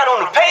you gon' write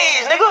on the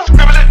page, nigga?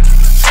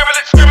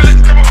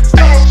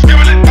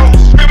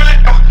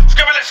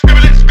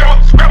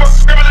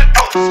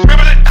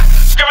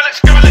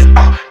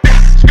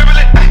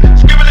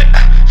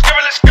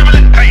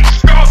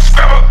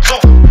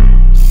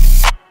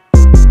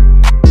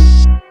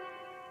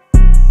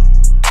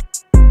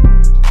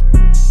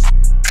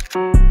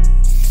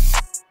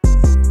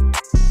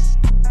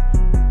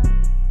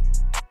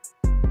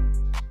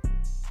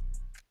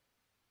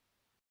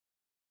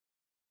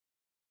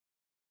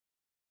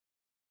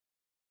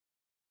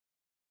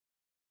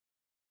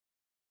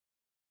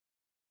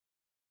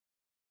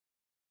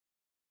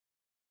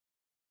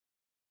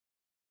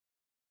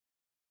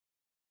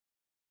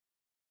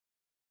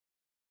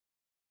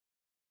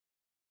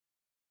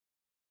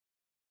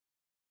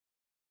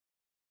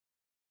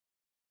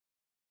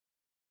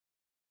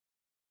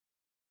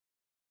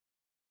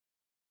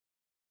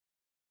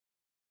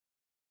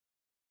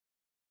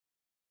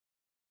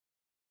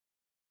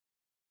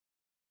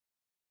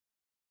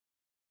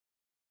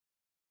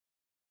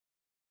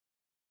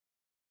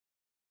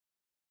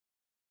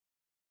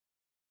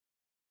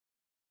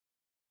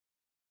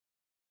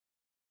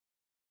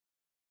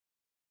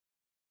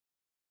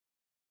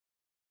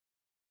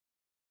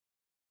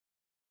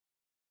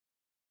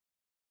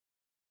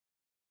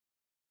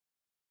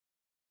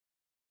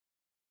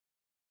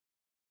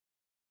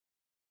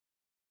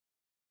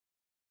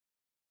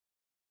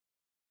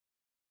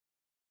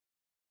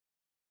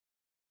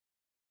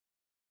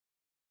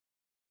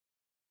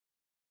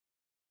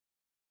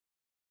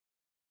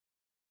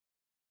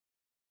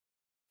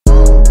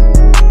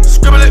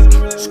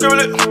 Scribble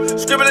it,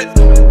 scribble it.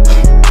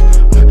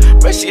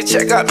 Make sure you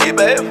check out me,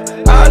 babe.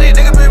 All these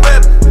niggas be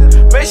rapping.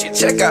 Make sure you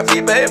check out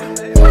me, babe.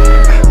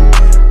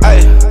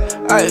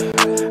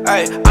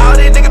 All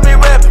these niggas be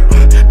rapping.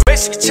 Make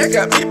sure you check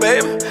out me,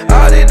 baby.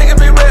 All these niggas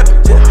be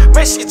rapping.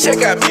 Make sure you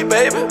check out me,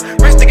 baby.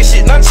 Rich nigga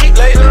shit, none cheap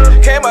lately.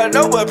 Came out of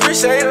nowhere,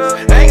 appreciate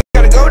it. Ain't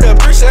gotta go to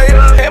appreciate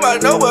it. Came out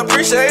of nowhere,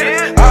 appreciate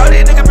it. All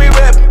these niggas be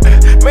rapping.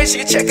 Make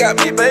sure you check out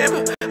me,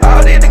 baby.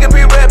 All these niggas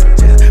be rapping.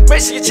 Make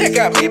sure you check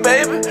out me,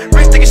 baby.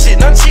 Rich nigga shit,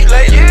 none cheap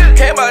lately.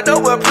 Came out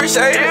of nowhere,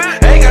 appreciate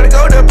it. Ain't gotta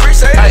go to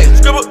appreciate it.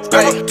 Scribble,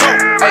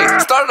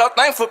 started off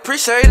thing for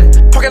appreciate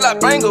it. Parking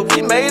lot bangle,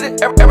 we made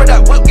it. Every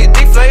that whip get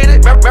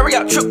deflated.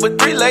 Marriott trip with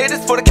 3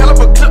 ladies. For the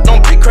caliber clip,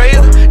 don't be crazy.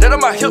 That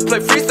on my hip play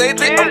free stage.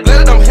 I'm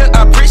glad that I'm here,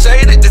 I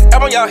appreciate it. This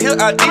album y'all here,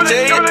 I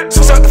DJ it.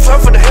 Switch out the flow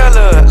for the hell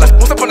of. Like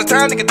once upon a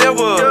time, nigga, there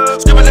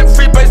was. Scribbling that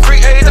free base, free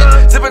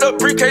agent. Zip it up,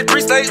 briefcase,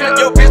 pre-statement.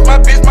 Yo, bitch,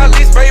 my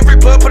least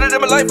favorite. Plug, put it in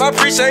my life, I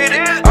appreciate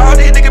it. All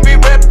these niggas be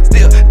rapping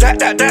still.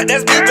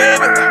 That's me,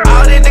 baby.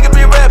 All these niggas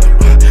be rapping.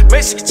 Make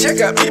Make sure you check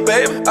out me,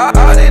 baby.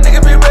 All these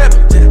niggas be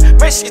rapping.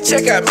 Make sure you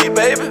check out me,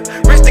 baby.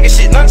 Rich nigga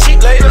shit, none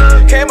cheap later.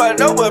 Came out of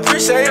nowhere,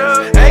 appreciate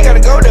it. Ain't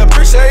gotta go there,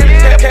 appreciate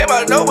it. Came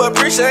out of nowhere,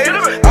 appreciate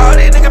it. All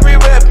these niggas be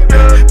rapping.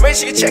 Make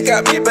sure you check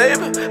out me,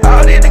 baby.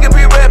 All these niggas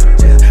be rapping.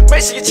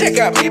 Make sure you check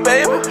out me,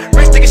 baby.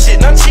 Rich nigga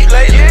shit, none cheap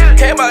later.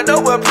 Came out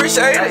of nowhere,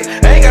 appreciate it.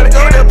 Ain't gotta go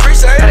there,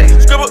 appreciate it.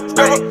 Scribble,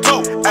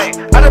 two. I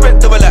done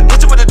been through a lot.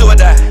 What you wanna do or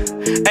die?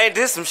 Ain't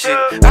this some shit?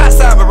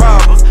 Outside my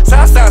robbers,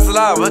 Southside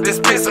saliva, this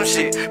spit some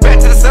shit. Back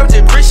to the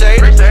subject,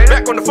 appreciate it.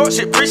 Back on the fuck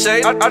shit,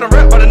 appreciate it. I done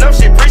rap about enough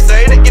shit,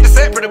 appreciate it. Get the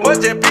set pretty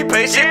much, just be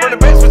patient. Run the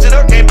back, switch it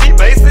up, can't be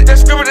basic.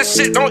 Just scribble this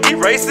shit, don't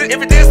erase it. If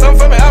you did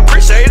something for me, I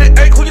appreciate it.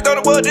 Hey, who you thought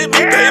it was, this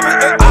me, baby.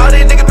 All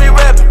these niggas be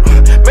rapping.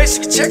 Make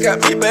sure you check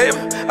out me, baby.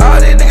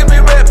 All these niggas be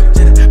rapping.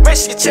 Make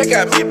sure you check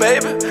out me,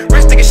 baby.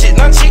 Rich nigga shit,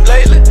 none cheap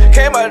lately.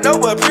 Came out of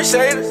nowhere,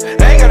 appreciate it.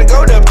 Ain't gotta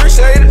go there,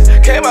 appreciate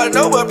it. Came out of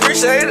nowhere,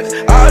 appreciate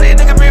it. All these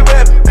niggas be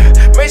rapping.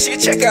 Make sure you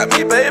check out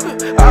me, baby.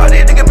 All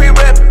these niggas be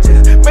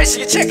rapping. Make sure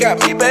you check out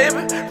me, baby.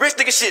 Rich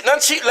nigga shit, none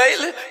cheap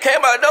lately.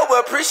 Came out of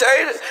nowhere,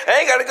 appreciate it.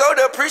 Ain't gotta go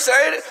there,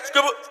 appreciate it.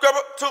 Scribble,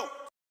 two.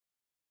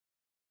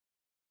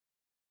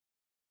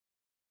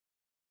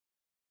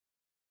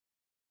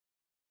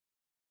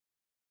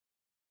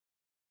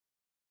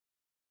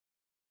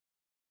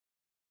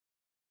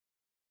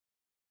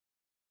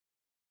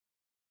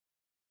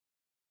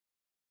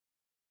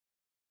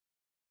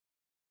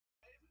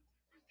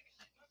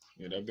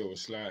 Yeah, that bit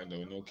was sliding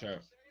though, no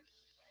cap.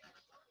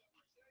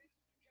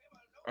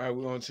 All right,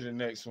 we're on to the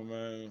next one,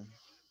 man.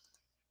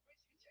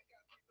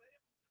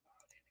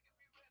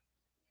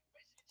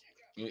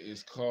 It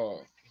is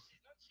called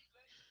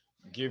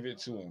Give It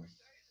To Him.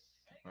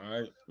 All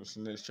right, what's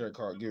the next track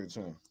called? Give It To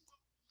Him.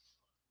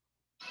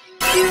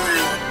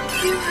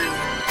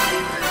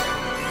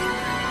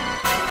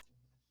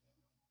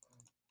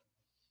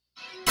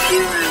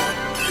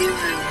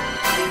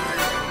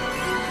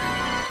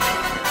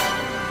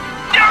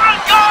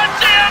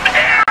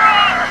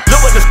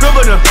 Look what the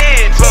scribble done.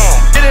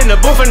 Get in the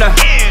booth and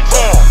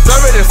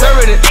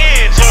serve it.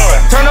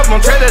 Turn up on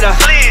trailer.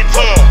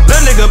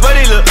 Little nigga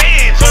buddy look.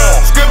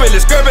 Scribble it.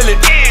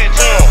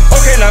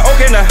 Okay now.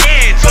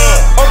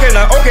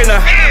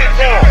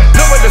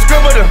 Look what the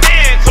scribble done.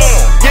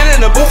 Get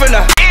in the booth and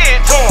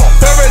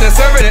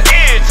serve it.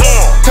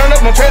 Turn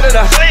up on trailer.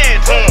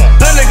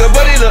 Little nigga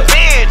buddy look.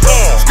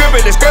 Scribble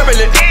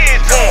it.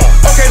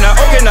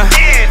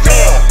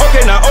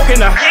 Okay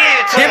now.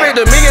 Give it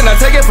to me and I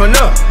take it for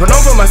now. But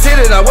don't for my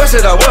city, now what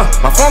should I wear?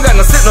 My phone got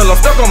no signal, I'm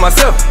stuck on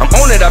myself. I'm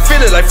on it, I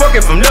feel it like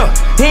fucking from there.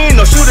 He ain't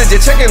no shooter,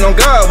 just checking on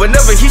God.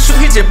 Whenever he shoot,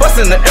 he just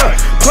bust in the air.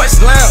 Punch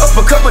line,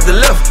 uppercut with the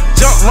left.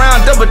 Jump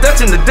round, double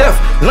dutching the death.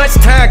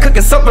 Lunchtime, cooking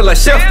supper like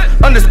chef.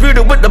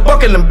 Undisputed with the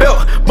buckle and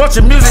belt. Bunch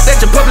of music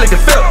that your public can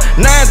felt.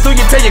 9 through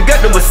you tell your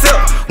gut to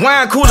itself.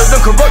 Wine cooler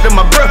done corrupted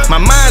my breath. My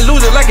mind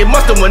lose it like it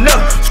must have went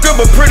up.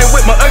 Scribble pretty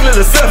with my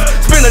ugly self.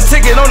 Spin a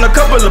ticket on a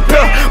couple of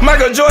pills.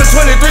 Michael Jordan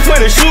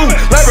 2320 shoes.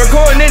 Like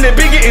recording in the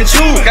big getting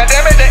chewed.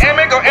 Goddamn it, the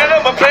Ammi-El gon' end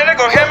up a planet,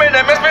 gon' hammer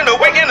that man spend the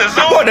week in the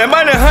zoo. Boy, that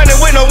money hunted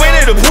with no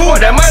Winnie the Pooh.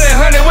 That money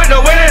hunted with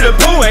no Winnie the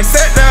Pooh. Ain't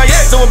sat down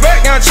yet, do a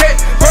background check.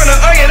 Burn an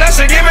onion, I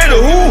should give it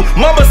a who.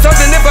 Mama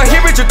something if I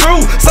hear it, you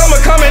through. Summer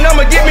coming,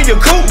 I'ma give me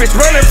your coupe. Bitch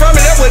running from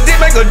it, that's what dick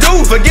make her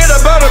do. Forget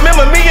about it,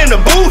 remember me in the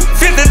booth.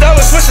 $50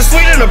 switch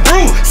sweet in the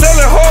brew.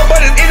 Selling hard,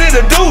 but it's easy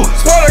to do.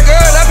 Swear to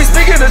God, I be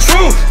speaking the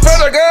truth. Swear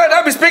to God,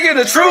 I be speaking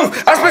the truth.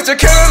 I spit your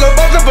killer,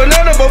 both the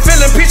banana, but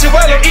feeling peachy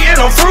while I'm eating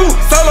on fruit.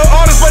 Solo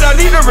artist, but I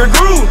need to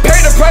regroup. Pay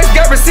the price,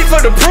 got receipt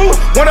for the proof.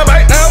 Wanna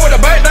bite down with a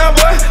bite down,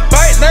 boy?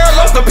 Bite down,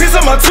 lost a piece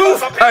of my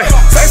tooth. Ay,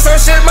 say some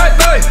shit, my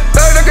day.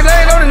 Third look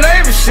name on the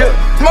Navy ship.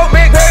 Smoke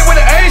big grade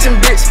with an Asian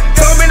bitch.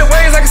 Tell me the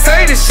ways I can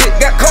say this shit.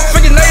 Got coke for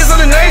your nails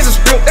on the nasal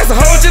strip. That's a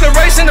whole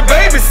generation to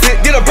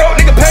babysit. Get a broke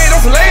nigga paid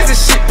on some lazy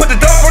shit. Put the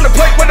dope on the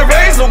plate with the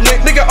razor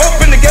went. Nigga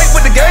open the gate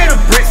with the gator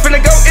bricks.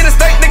 Finna go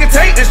interstate, nigga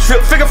take this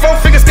trip. Figure 4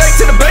 figure skate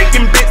to the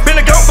bacon bit.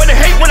 Finna go, but they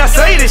hate when I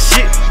say this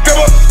shit.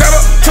 Grab up,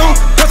 2.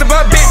 Pussy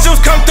by big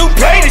juice, come through,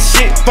 play this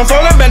shit. From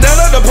falling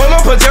bandana to polo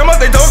pajamas,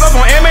 they dozed up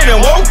on Ammi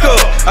and woke up.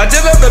 I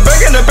just left the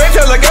bank in the bank,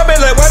 like I been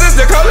like, why does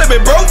the collar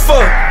been broke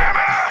for?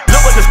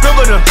 Look what the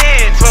scribble done.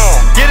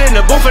 Get in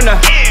the booth and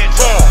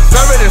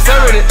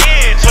serve it.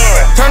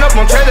 Turn up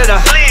on trailer.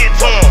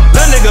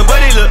 Little nigga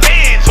buddy look.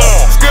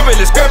 Scribble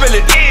it.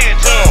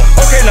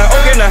 Okay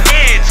now.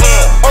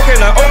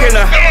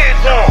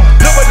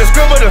 Look what the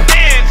scribble done.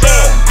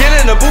 Get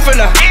in the booth and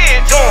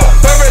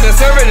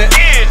serve it.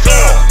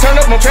 Turn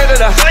up on trailer.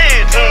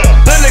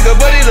 Little nigga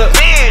buddy look.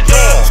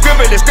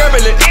 Scribble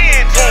it.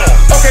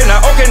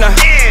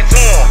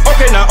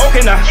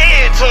 Okay now.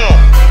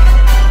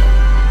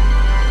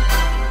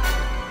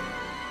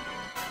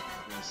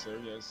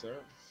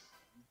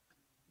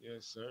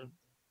 Yes, sir.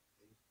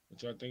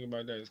 What y'all think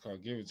about that? It's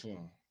called Give It To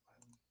Him.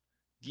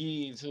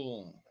 Give It To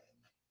Him.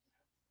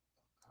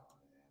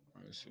 All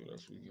right, let's see what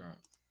else we got.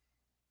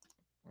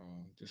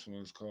 This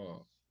one is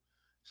called,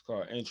 it's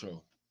called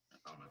Intro.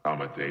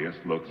 Amadeus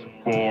looks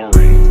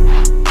boring.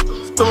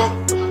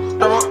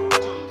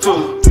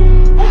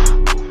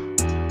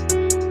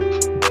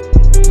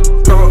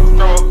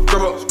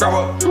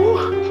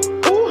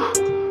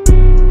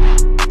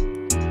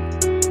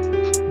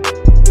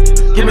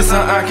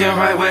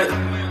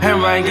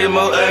 mind get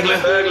more ugly.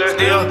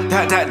 Still,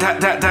 that,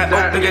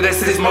 oh, nigga, that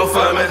shit's more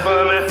for me.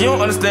 If you don't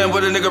understand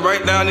what a nigga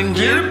write down, then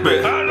get it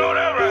back.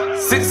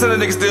 600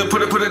 niggas still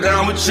put it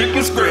down with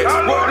chicken scratch.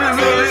 What is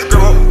it?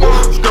 Scrubber.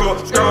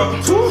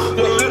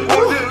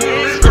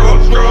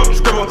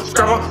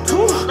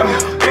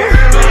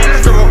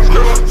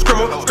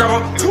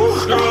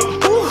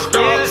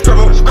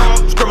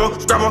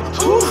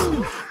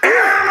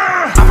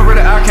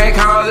 Operator, I can't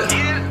call it.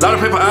 Lot of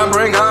paper, I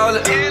bring all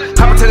it.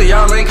 Hop to the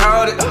y'all ain't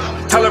called it.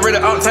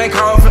 Tolerated octane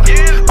coffin.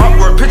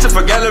 Artwork, picture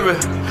for gallery.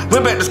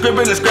 Went back to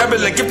scribbling and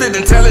scrabbling, gifted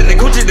and talented.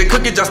 Coochie the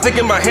cookie, just stick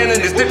in my hand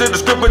and stick to the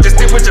script, but just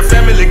stick with your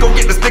family. Go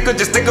get the sticker,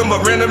 just stick them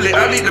up randomly.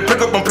 I need to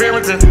pick up on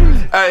parenting.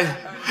 Ayy.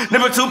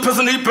 Number 2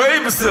 person need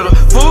babysitter.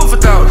 Food for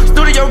thought,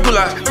 studio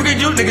goulash. Figure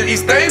you niggas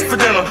eat steak for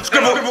dinner.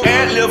 Scribble,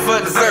 ad lib for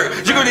dessert.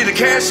 You gon' need a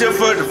cashier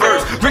for the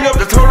verse. Bring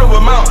up the total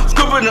amount.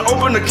 Scribble and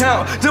open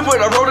account. Did what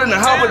I wrote in the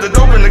house with the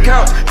dope in the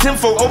couch.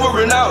 10-4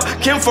 over and out.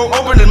 Kinfolk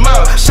open the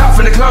mouth. Shop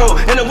for the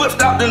clothes. And the whip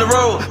stopped in the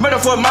road. Made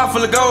up for a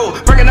mouthful of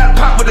gold. Breaking that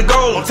pot with the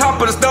gold on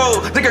top of the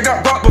stove. Nigga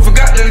got bought but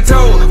forgot that he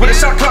told. With a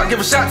shot clock, give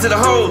a shot to the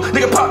hole.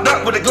 Nigga popped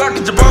up with a Glock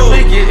in your bowl.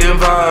 We get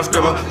involved,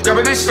 scribble.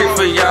 Grabbing this shit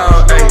for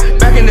y'all.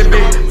 Ayy, back in the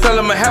bitch. Tell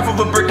him a half of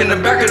a brick in the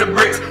back of the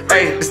bricks.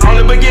 Ayy, it's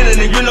only beginning,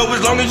 and you know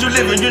as long as you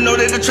living, you know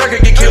that the tracker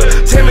get killed.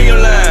 Tell me your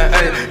line,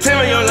 ayy, tell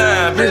me your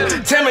line,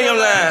 bitch. Tell me your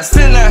line.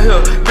 Sitting out here,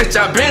 bitch,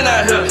 I been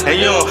out here, and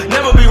you don't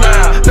never be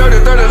round.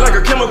 30 like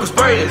a chemical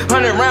spray.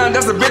 100 round,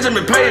 that's a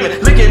Benjamin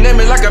payment. Looking at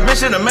me like a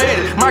bitch should've made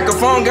it.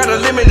 Microphone got a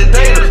limited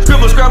data.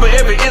 Scribble scrabble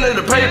every end of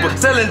the paper.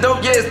 Selling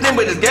dope, yeah, it's thin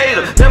with this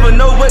gator. Never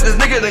know what this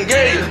nigga done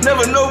gave.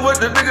 Never know what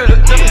the nigga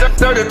done.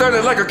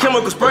 30 like a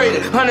chemical spray.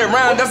 100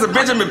 round, that's a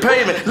Benjamin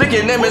payment.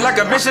 Looking at me like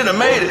a bitch should've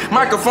made it.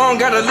 Microphone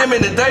got a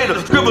limited data.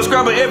 Scribble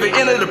scrabble every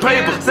end of the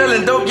paper.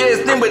 Selling dope, yeah,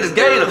 it's thin with this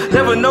gator.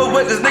 Never know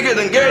what this nigga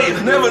done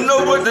gave. Never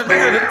know what the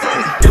nigga done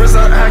gave. Give us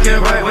something I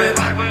can write with.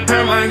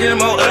 Her mind get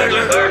more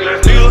ugly.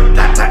 Still,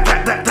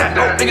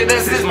 oh, nigga,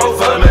 that shit's more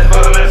for me.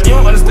 You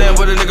don't understand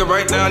what a nigga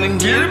write down and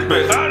get it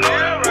back.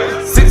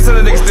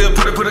 600 niggas still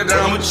put it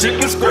down with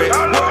chicken scratch.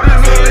 What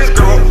is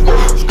it?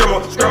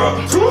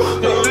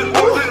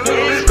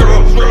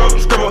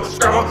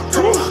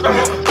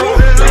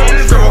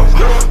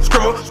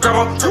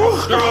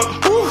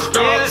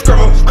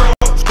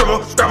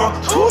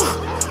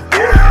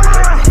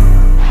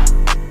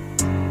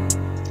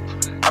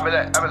 I be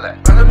like,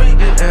 let me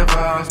get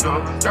involved,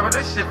 grab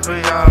this shit for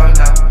y'all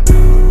now.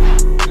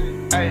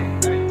 Hey,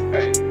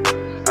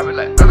 I be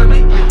like, let me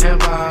get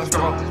involved,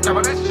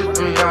 grab this shit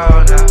for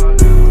y'all now.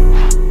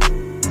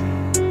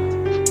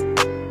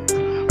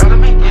 Let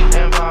me get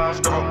involved,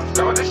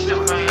 grab this shit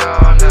for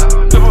y'all now.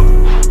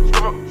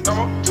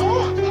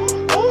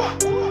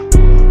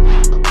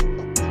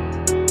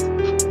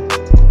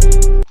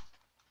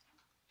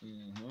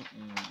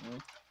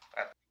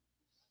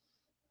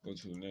 Go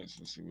to the next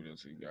one, see what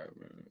else we got,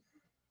 man.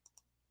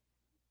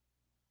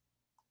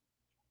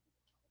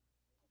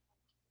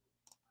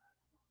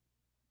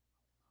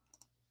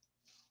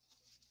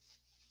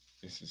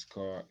 This is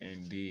called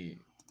Indeed.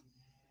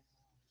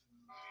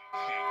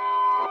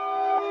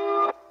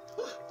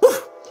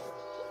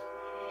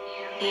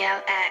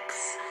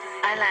 ELX,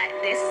 I like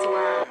this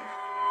one.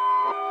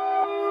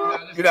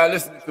 You gotta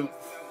listen to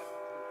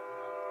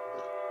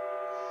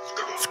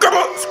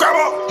Scrabble.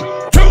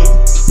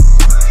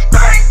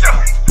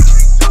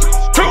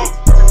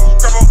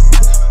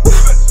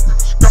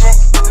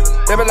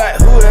 They be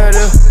like, who that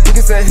is?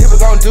 Nigga said he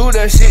was gon' do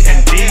that shit.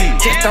 Indeed.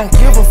 Just don't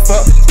give a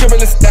fuck. Scribble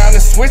the style and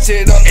switch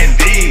it up.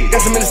 Indeed. Got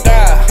some in the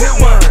style. Hit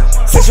one.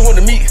 Said she want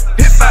to meet.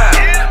 Hit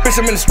 5.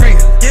 Bitch, I'm in the street.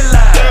 Get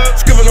live.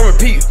 Scribble on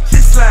repeat.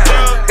 Shit slide.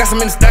 Got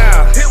some in the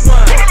style. Hit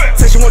one.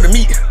 Said she want to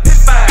meet. Hit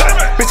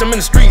 5. Bitch, I'm in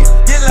the street.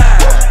 Get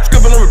live.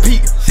 Scribble on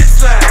repeat. Shit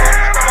slide.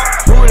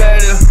 Who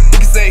that is?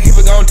 Nigga say he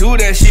was gon' do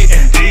that shit.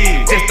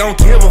 Indeed. Just don't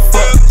give a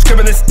fuck.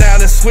 Scribble the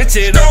style and switch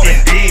it up.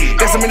 Indeed.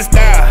 Got some in the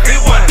style.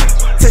 Hit one.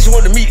 Said she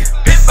want to meet.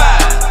 Hit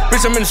 5.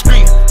 Bitch, I'm in the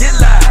street. Get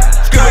live.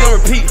 Scribble on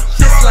repeat.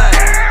 Shit slide.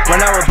 When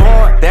I was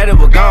born, daddy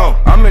was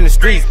gone. I'm in the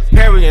streets,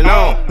 carrying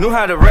on. Knew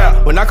how to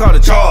rap when I called a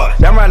charge.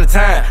 That round the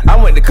time, I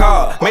went to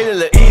car. Made it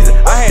a little easy,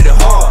 I had it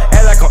hard.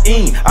 Act like I'm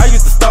eating, I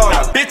used to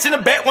starve. Bitch in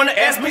the back wanna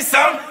ask me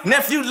something.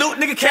 Nephew Luke,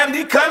 nigga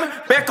Camden coming.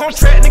 Back on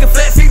track, nigga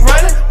flat feet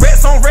running.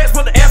 Rats on rats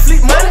for the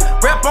athlete money.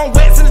 Rap on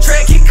wax in the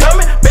track, keep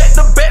coming. Back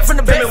to back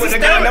from the back. With the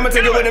gun, I'ma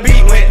take it where the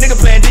beat went.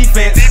 Nigga playing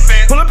defense.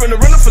 Pull up in the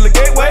rental full of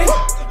gateway.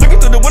 Looking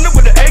through the window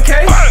with the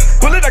AK.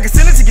 Pull it, I can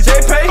send it to your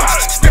JPay.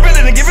 Strip it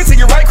and give it to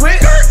you right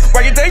quick.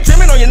 While you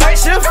daydreaming on your night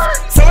shift.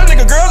 Sell a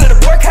nigga girl, let a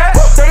boy cat.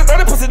 30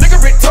 pussy nigga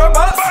Rick toy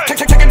box.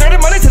 Taking dirty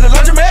money to the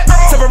laundromat.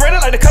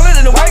 Separated like the color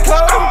in the white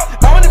clothes.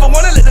 I don't even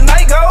wanna let the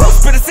night go.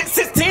 Spit a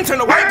 616, turn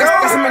the white gold.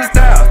 Got some in the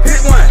style.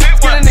 Hit one.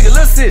 Get a nigga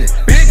little city.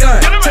 Big gun.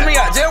 Turn me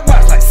out jail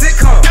watch like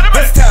sitcom.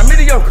 Versatile,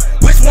 mediocre.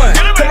 Which one?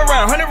 Come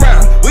around, 100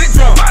 rounds.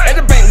 Withdraw. At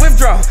the bank,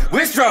 withdraw.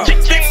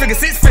 Big figures,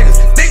 6 figures.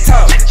 Dick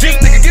talk. G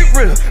nigga get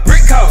rid of.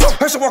 Brick cost.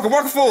 Herschel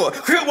walking forward.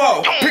 Crib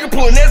wall. Pick a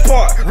pull in that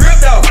part. Real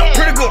dog.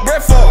 Pretty good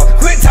breath fall.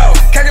 Quick talk.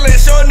 Calculate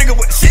show a nigga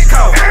what the shit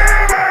cost.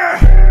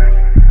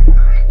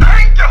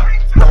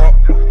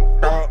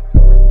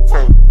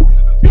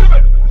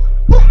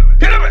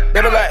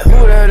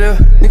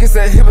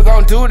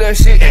 do that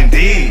shit.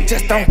 Indeed.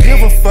 Just don't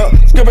give a fuck.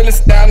 Scribble the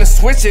style and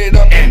switch it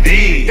up.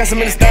 Indeed. Got some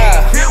in the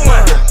style. Hit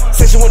 1.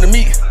 Say she want to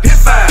meet. Hit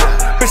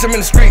 5. Bitch, I'm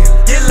in the street.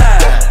 Get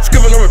live.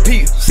 Scribble on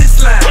repeat. Shit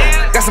slide.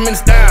 Got some in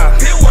the style.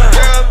 Hit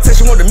 1. Say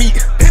she want to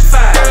meet. Hit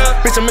 5.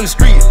 Bitch, I'm in the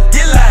street.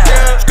 Get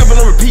live. Scribble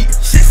on repeat.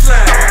 Shit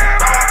slide.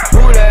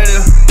 Who that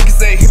is? You can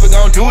say he was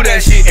gon' do that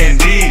shit.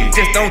 Indeed.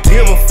 Just don't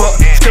give a fuck.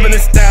 Scribble the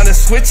style and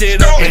switch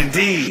it up.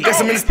 Indeed. Got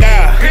some in the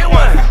style. Hit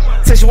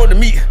 1. Say she want to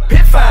meet.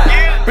 Hit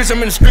 5. Bitch, I'm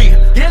in the street.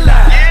 Get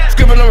live.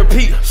 Scribble on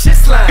repeat. Shit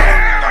slide.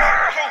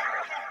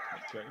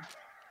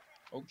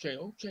 Okay.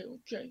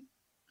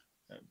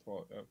 That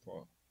part.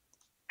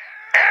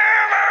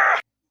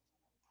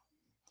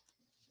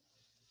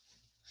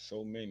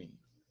 So many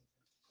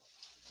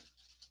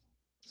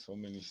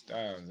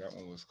styles. That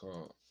one was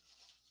called.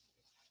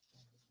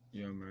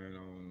 Yeah,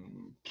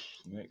 man.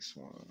 Next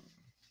one.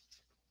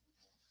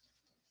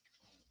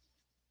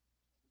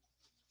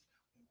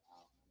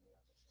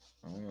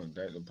 I don't know,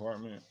 that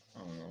department. I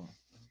don't know.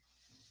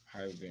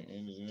 Housing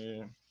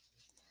engineer.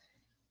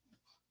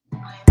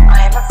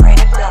 I am afraid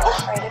of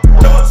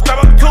God. Step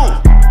up 2.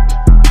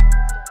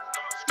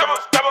 Step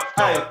up 2.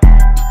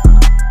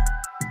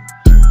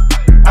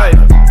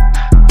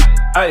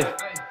 Hey,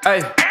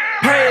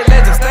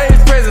 legend, stage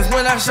presence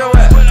when I show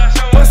up.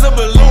 What's a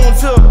balloon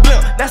to a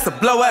blimp? That's a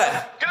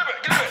blowout.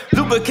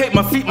 Lubricate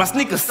my feet, my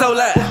sneakers so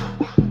loud.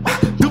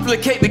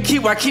 Duplicate the key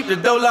while I keep the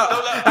door locked.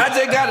 I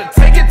just gotta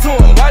take it to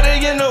them. Why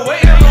they in the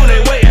waiting room?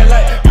 They waiting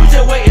like, you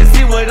just wait and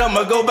see what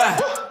I'ma go by.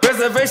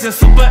 Reservation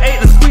Super 8,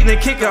 the sweet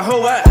and kick a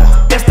hoe out.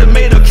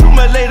 Estimate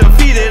accumulator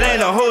feed, it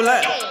ain't a whole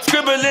lot.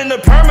 Scribble in the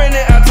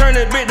permanent, I turn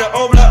it big to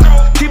O-block.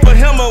 Keep a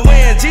hammer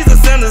weighing,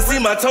 Jesus Santa see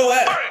my toe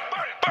out.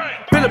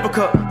 Fill up a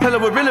cup, tell her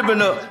what really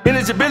been up.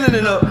 Energy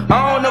building up.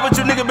 I don't know what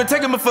you nigga been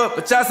taking me for,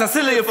 but y'all sound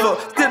silly as fuck.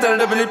 Still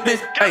done up in this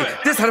bitch. Hey,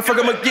 this how the fuck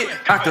I'ma get.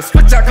 I can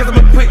switch out cause I'm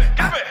a quick.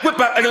 I whip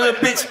out like a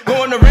little bitch.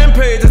 Go on the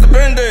rampage, it's a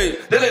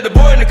band-aid. They let the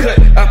boy in the cut.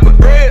 I put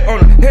bread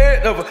on the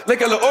head of her, like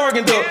a little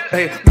Oregon duck.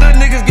 Hey, little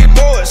niggas get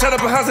bored. Shut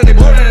up a house and they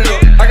boarded it up.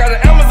 I got an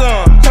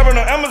Amazon, chopping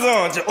on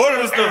Amazon. Just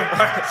order the stuff.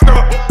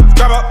 Scrub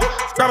up.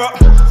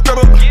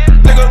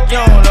 Nigga, you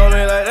don't know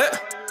me like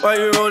that. Why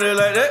you roll it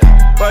like that?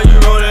 Why you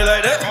roll it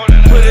like that?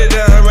 Put it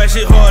down, right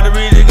shit hard to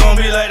read, it gon'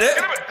 be like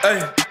that. Hey,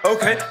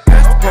 okay,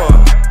 that's the part.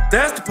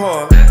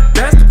 Screw,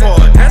 that's the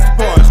part. That's the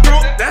part. Screw,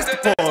 that's the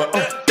part.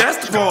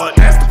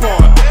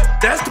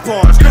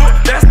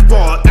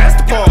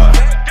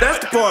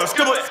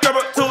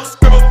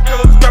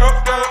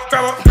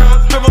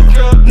 Scribble,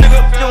 nigga,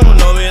 you don't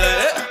know me like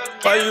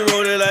that. Why you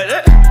roll it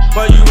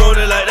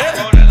like that?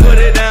 Put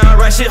it down,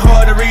 right shit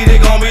hard to read,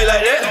 it gon' be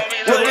like that.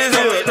 What is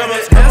it? That's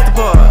the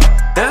part.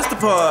 That's the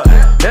part.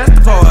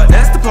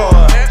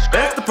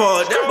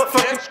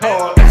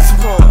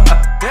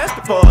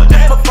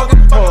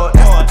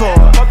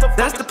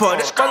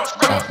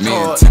 Me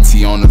and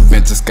TT on the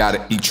fence, just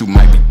gotta eat. You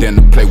might be there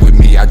to play with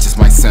me, I just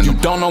might send them.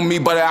 You don't know me,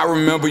 but I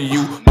remember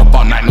you. Up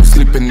all night, no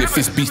sleeping. If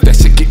it's beef, that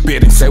shit get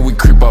better. Say we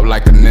creep up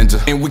like a ninja,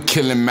 and we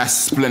killing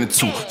Master Splinter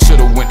too.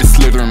 Should've went to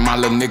slithering, my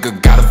little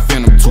nigga got a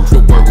venom too. The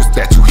word was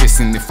that you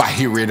hissing, if I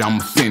hear it, I'ma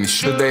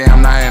finish. Today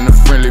I'm not in a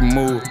friendly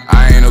mood,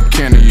 I ain't no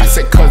kin of you. I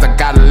said cause I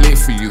got a lick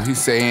for you, he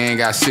say he ain't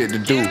got shit to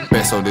do.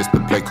 Best so this the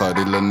play card,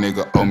 this little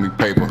nigga owe me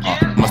paper.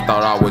 Must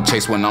thought I would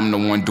chase when I'm the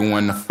one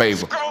doing the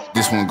favor.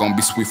 This one gon'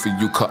 be sweet for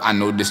you, cause I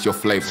know this your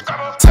flavor.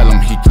 Tell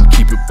him he can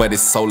keep it, but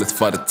his soul is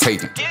for the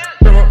taking.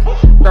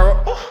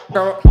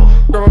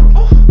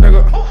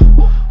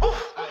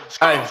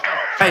 Hey,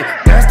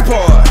 that's the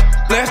part.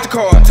 Flash the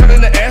car, turn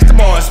in the Aston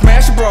Martin,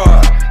 smash the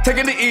bra.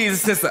 Taking it easy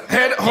since I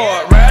had it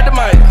hard. Ride the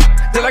mic,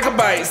 just like a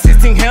bike.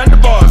 16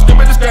 handlebars,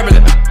 scrabbing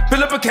it.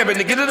 Fill up a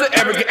cabinet, get it to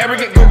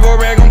arrogant, go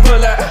rag, gon'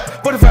 pull out.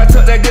 What if I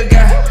took that good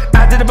guy?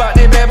 I did about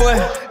that bad boy.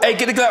 Hey,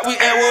 get the Glock, we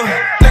at war.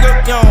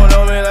 Nigga, you don't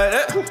know me like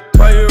that.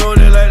 Why you roll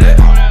it like that?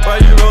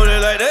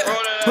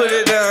 Put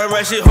it down,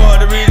 right shit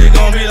hard to read, it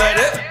gon' be like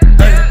that.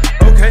 Hey,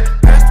 okay,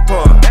 that's the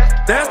part.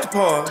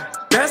 Screw,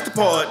 that's the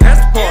part. Screw,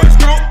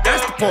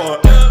 that's the part.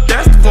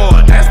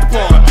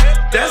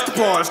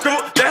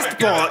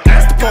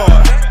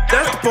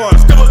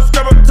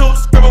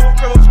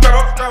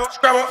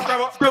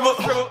 Scribble.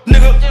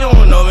 Nigga, you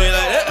don't know me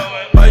like that.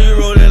 Why you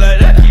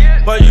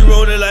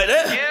roll it like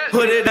that?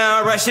 Put it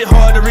down, right shit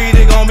hard to read,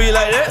 it gon' be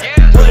like that.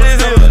 What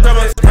is it?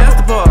 That's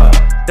the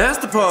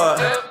part.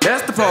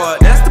 That's the part.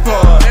 That's the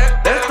part.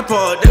 That's the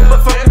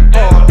motherfucking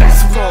part.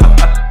 That's the part.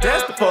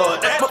 That's the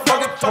part. That's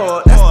motherfucking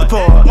part. That's the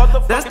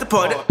part. That's the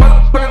part. That's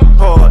motherfucking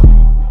part.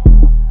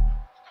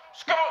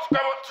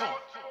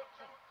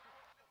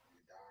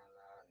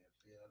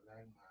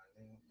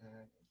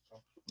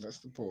 That's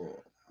the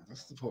part.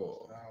 That's the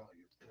part.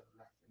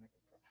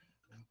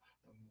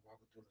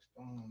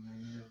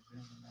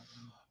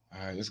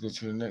 Alright, let's go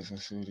to the next one,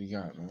 see what he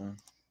got, man.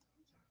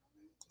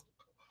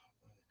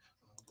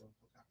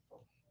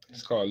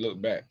 It's called Look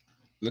Back.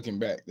 Looking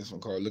Back. This one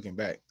called Looking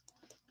Back.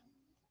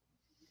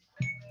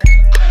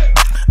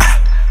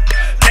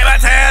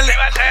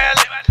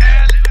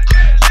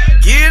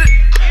 Get it.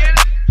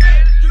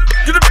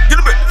 Get a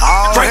bit.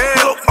 All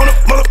hell on the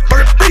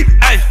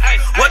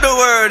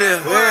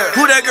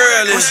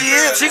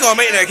She gon'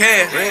 make that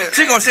cash.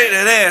 She gon' shake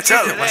that ass.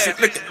 Tell her, my shit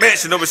looking bad,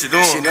 she know what she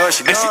doing. And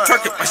she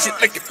twerking, my shit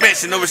looking bad,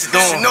 she know what she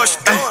doing.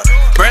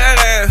 Bring that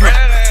ass,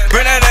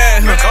 bring that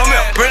ass,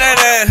 bring that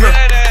ass,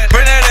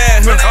 bring that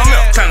ass.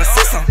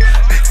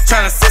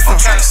 Tryna see some,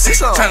 tryna see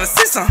some, tryna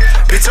see some.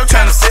 Bitch, I'm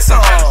tryna see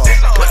some.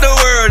 What the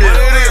word is?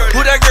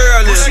 Who that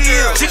girl is?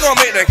 She gon'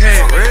 make that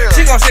cash.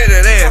 She gon' shake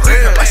that ass.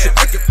 My shit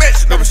looking bad,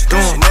 she know what she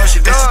doing. And she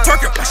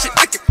twerking, my shit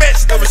looking bad,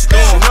 she know what she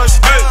doing.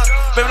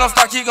 Baby, don't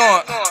stop, keep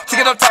going.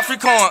 Take it up top, free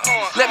corn.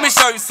 Let me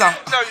show you some.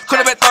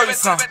 Could have been 30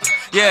 some.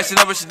 Yeah, she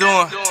know what she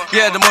doing.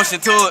 Yeah, the motion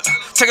to it.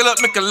 Take it up,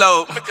 make a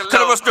load. Cut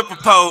her a stripper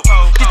pole.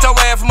 Get your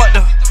ass from up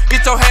there.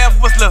 Get your half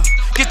of what's left.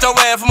 Get your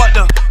ass from up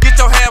there. Get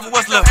your half of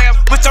what's left.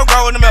 Put your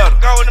girl in the middle.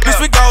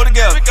 Bitch, we go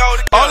together.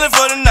 All in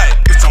for the night.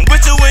 Bitch, I'm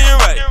with you when you're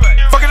right.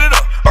 Fucking it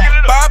up. I'm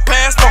a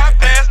bypass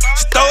smoking.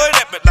 She throw it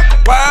at me like a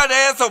wild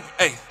ass open.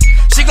 Ayy.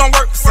 She gon'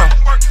 work for something.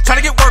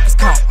 Tryna get workers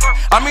comp.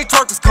 I mean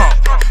twerkers comp.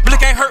 But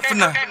it ain't hurt for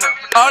nothing.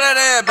 All that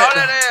ass back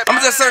there.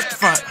 I'ma just search the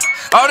front.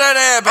 All that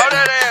ass back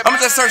there. I'ma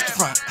just search the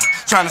front.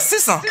 Tryna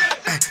see some.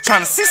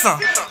 Tryna see some.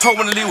 Hope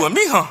wanna leave with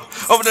me, huh?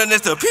 Over there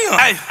next to a P,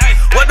 huh? Ay,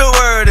 what the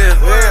word is?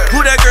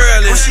 Who that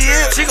girl is?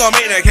 She gon'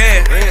 make that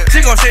cash. She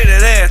gon' shake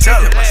that ass. Tell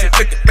her, my shit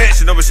looking bad,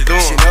 she know what she doing.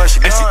 And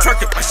she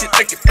twerking, my shit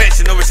looking bad,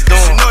 she know what she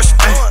doing.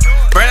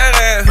 Bring that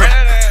ass,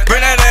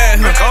 bring that ass,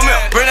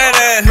 bring that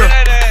ass,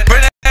 bring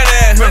that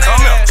ass.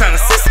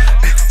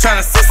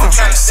 Tryna see some,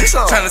 tryna see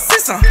some, tryna see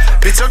some.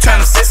 Bitch, I'm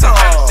tryna see some.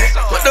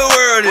 What the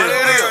word is?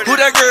 Who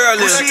that girl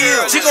is?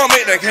 She gon'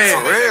 make that cash.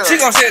 She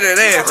gon' shake that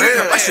ass.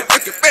 My shit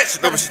looking bad, she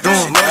know what she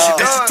doing. And she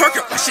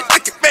twerking, my shit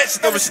looking bad, she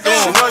know what she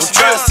doing. I'm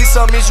tryna see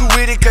something, is you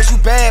with it, cause you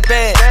bad,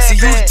 bad. See,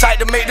 you the type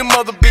to make them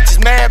other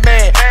bitches mad,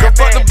 mad. Girl,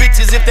 fuck them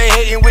bitches if they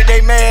hating with they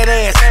mad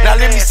ass. Now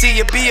let me see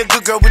you be a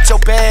good girl with your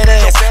bad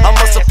ass. I'm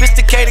a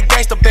sophisticated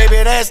gangster,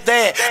 baby, that's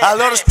that. I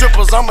love the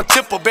strippers, I'm a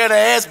tipper, better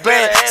ass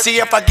bad. See,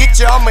 if I get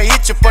you, I'ma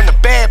hit you from the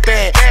bad,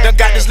 bad. Done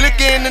got this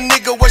liquor in the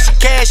nigga, what's your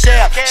cash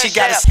out? She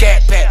got a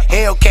scat pack,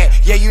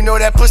 Hellcat. Yeah, you know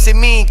that pussy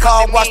mean.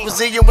 Car wash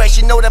Brazilian wax,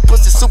 you know that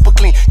pussy super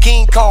clean.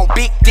 King Kong,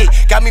 big dick,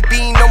 got me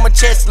bean on my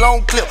chest,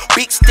 long clip,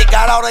 big stick.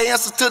 Got all the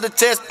answers to the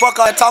test. Fuck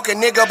all that talking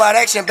nigga about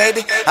action,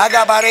 baby. I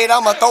got about 8,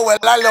 I'ma throw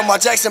it like Lamar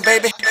Jackson,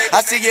 baby.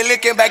 I see you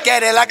looking back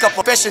at it like a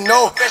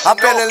professional. I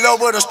fell in love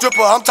with a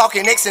stripper, I'm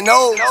talking X and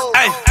O.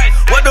 Hey,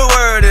 what the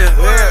word is?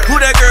 Who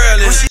that girl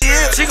is?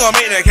 She gon'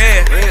 make that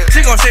cash.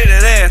 She gon' shake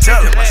that ass.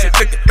 Tell her, my shit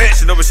looking bad,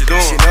 she know what she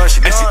doing.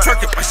 And she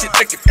twerking, my shit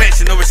looking bad,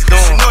 she know what she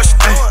doing.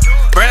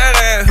 Bring that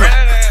ass,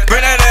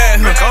 bring that ass,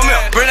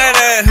 bring that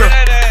ass,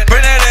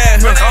 bring that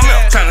ass.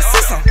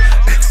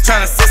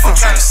 Tryna see some,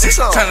 tryna see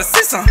some, tryna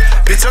see some.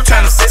 Bitch, I'm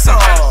tryna see some.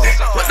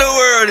 What the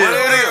word is?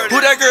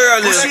 Who that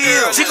girl is?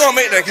 She gon'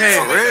 make that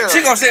cash.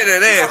 She gon' shake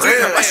that ass.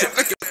 My shit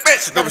looking bad,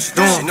 she know what she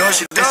doing. And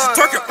she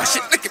twerking, my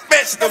shit looking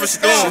bad, she know what she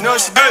doing.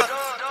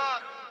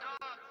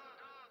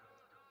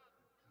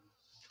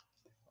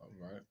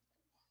 Alright.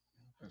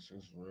 That's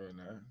just real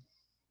nice.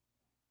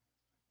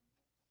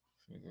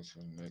 Let's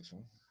go to the next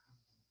one.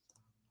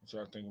 What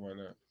y'all think about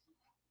that?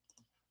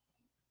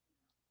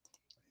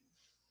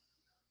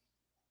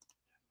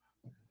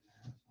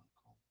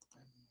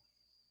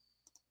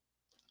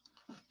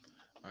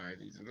 Alright,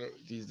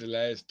 these are the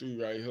last 3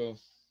 right here.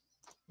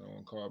 That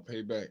one called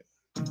Payback.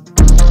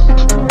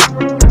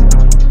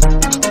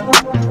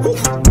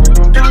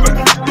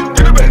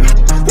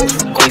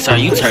 Quincy, are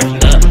you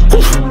turned up?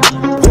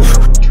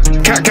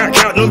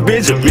 Count them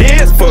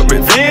Benjamins for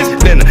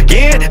revenge. Then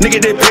again,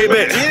 nigga, they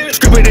payback.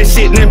 Scribble that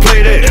shit and then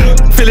play that.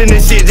 Feeling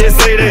this shit, just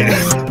say that.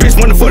 Bitch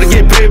wanna for to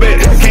get payback.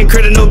 Can't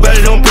credit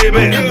nobody, don't pay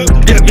back.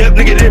 Yep,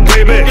 nigga, they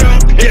payback.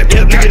 Yep,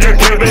 nigga, they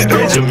payback.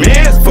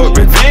 Benjamins for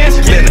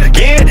revenge. Then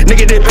again,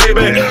 nigga, they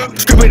payback.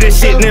 Scribble that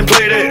shit and then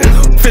play that.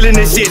 Feeling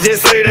this shit,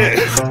 just say that.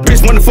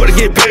 Bitch wanna for to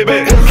get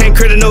payback. Can't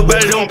credit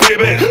nobody, don't pay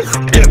back.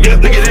 Yep,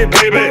 nigga, they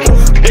payback.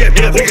 Yep,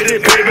 nigga, they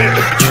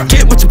payback.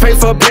 Get what you pay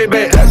for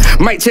payback.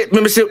 Might check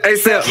membership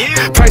ASAP.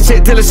 Price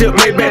check dealership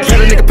made back.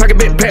 Got a nigga pocket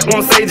bit pat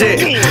won't say jet.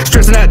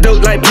 Stressing out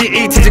dope like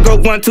PE. Teacher go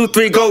 1, 2,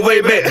 3, go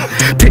way back.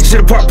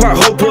 Picture the park,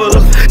 whole pull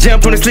up.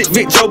 Jump on the slick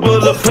Vic, Joe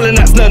Bull up. Pulling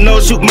out snub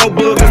nose, shoot more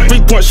buggers.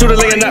 3-point shooter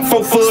laying out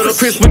 4 foot up.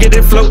 Chris, we get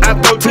that float. I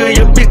throw to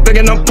your bitch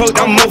thinking I'm poked.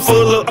 I'm more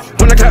full up.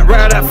 When I got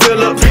ride, I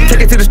fill up.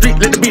 Take it to the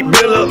street, let the beat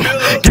build up.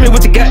 Give me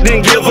what you got,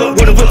 then give up.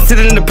 When the whip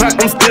sitting in the pot,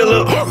 I'm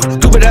still up.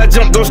 Stupid, I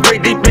jump, go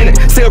straight deep in it.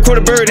 Sell quarter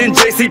bird in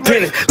JC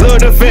Penney.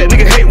 Love the fat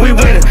nigga, hate we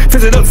winning.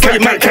 Fizz it up, so you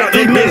might count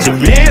these minutes.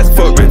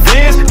 For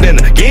revenge, then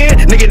again,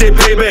 nigga, they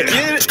payback.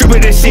 Scribble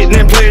that shit and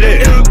then play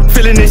that.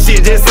 Feeling this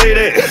shit, just say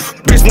that.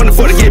 Bitch wanna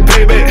for to get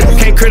payback.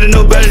 Can't credit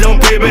nobody,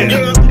 don't pay back.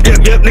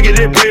 Yep, nigga,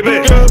 they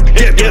payback.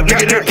 Yep,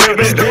 nigga, they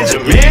payback.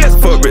 Benjamins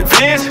for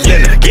revenge,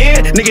 then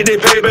again, nigga, they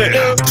payback.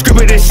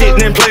 Scribble that shit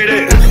and then play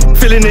that.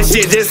 Feeling this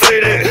shit, just say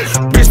that.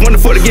 Bitch wanna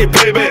for to get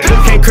payback.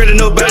 Can't credit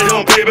nobody,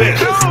 don't pay back.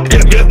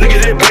 Yep, nigga,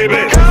 they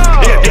payback.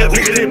 Yep,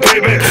 nigga, they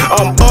payback.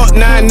 I'm up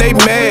 9, they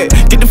mad.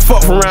 Get the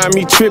fuck from around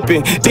me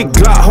tripping. This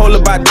Glock hold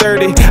about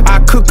 30. I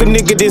cook a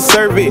nigga, then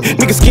serve it.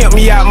 Nigga scamp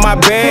me out my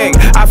bag.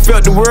 I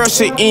felt the world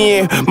should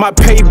end. My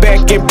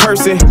payback in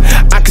person.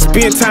 I can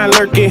spend time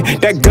lurking.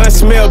 That gun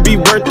smell be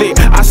worth it.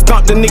 I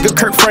stomped the nigga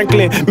Kirk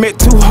Franklin. Met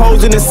 2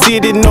 hoes in the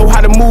city. Know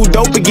how to move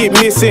dope and get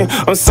missing.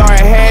 I'm sorry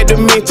I had to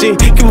mention.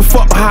 Give a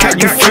fuck how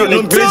you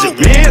feeling.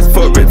 Benjamins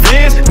for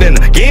revenge. Then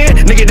again,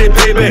 nigga, they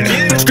pay back.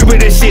 Scribble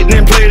that shit,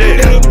 then play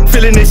that.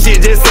 Feeling this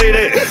shit, just say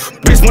that.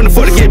 Bitch, wanna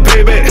fuck to get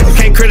payback.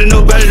 Can't credit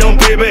nobody, don't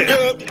pay back.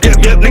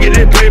 Yep, nigga,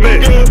 they pay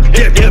back.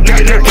 Yep,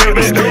 nigga, they pay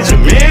back.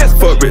 Benjamins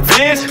for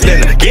revenge.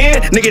 Then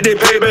again, nigga, they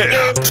pay back.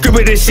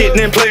 Scribble this shit,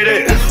 then play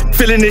that.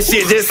 Feeling this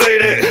shit, just say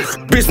that.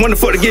 Bitch, wanna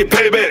fuck to get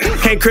payback.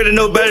 Can't credit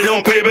nobody,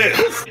 don't pay back.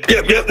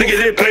 Yep, nigga,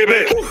 they pay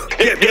back.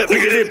 Yep,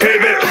 nigga, they pay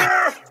back.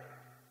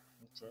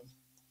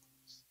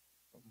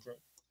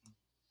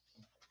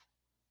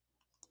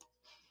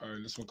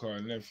 Alright, this one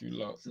called Nephew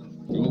Lock.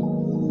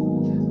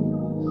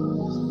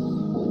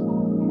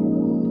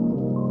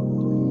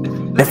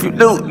 Nephew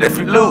loot,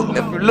 nephew loot,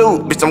 nephew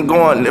loot. Bitch, I'm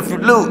going nephew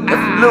loot,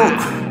 nephew loot.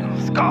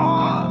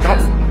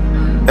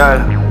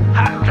 Yeah,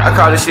 I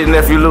call this shit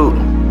nephew loot.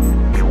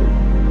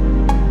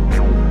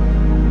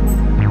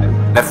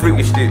 That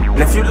freaky shit.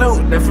 Nephew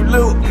loot,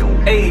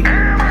 ayy.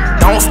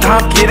 Don't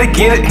stop, get it,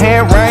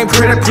 hand rain,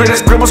 pretty,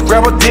 scribble,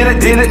 scrabble, did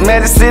it,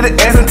 magic city,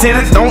 ass and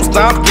titties. Don't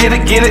stop, get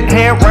it,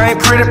 hand rain,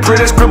 pretty,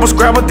 scribble,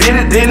 scrabble, did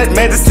it,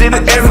 magic city,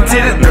 ass and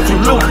titties. Nephew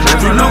loot,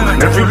 bet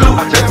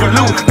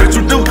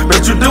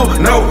you do,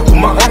 know who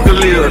my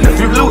uncle is.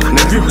 Nephew loot,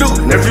 know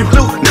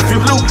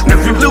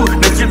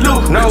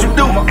you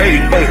do,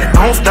 ayy.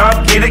 Don't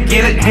stop, get it,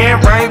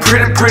 hand rain,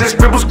 pretty,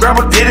 scribble,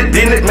 scrabble, did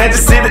it, magic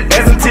city,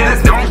 ass and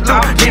titties. Don't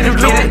stop, get it,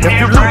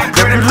 nephew loot,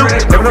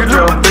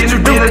 bet you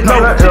do, know.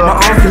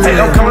 Hey,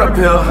 I'm coming up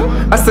here.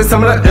 I say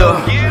some of that ill.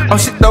 Oh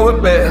shit, throw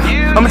it back.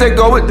 I'ma just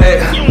go with that.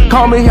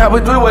 Call me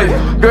halfway through the way.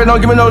 Girl, don't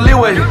give me no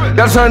leeway.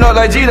 Gotta turn up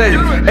like G-Day.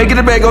 Hey, get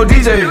it back, go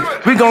DJ.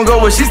 We gon' go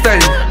where she stay.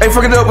 Hey,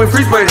 fuck it up with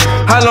free space.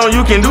 How long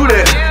you can do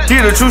that?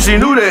 Hear the truth, she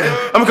knew that.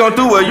 I'ma come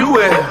through where you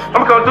at.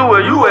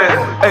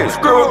 Hey,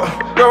 scrubble,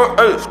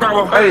 hey,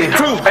 scribble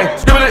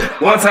it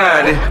one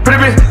time. Then pretty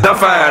bitch, done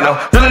fine. I'm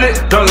feeling it,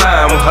 don't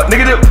lie. I'm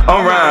nigga dip,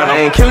 I'm rhyme.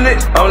 I ain't killing it,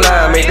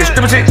 online. Make this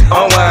scribble shit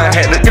on wine.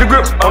 Had to get a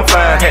grip, I'm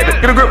fine. Had to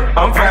get a grip,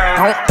 I'm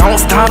fine. Don't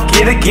stop,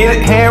 get it,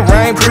 hand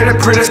rain, pretty,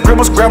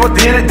 scribble, scrabble,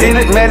 did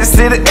it, magic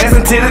city, ass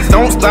and titties.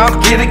 Don't stop,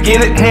 get it,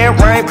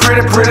 hand rain,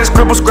 pretty,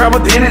 scribble, scrabble,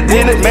 did it,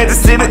 magic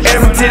city,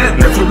 ass and titties.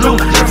 Nephew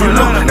loot,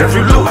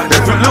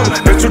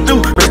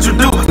 bet you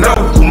do, know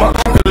who my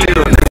uncle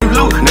is.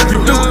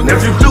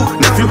 Nephew loot,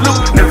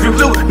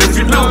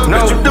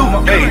 know you do,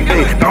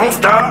 ayy. Don't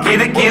stop,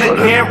 get it,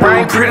 hand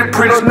rain, pretty,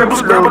 scribble,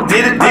 scrabble,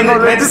 did it,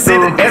 magic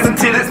city, ass and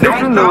titties.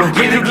 Don't stop,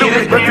 get it,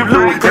 nephew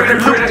loot,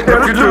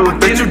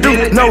 bet you do,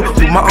 know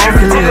who my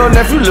uncle is.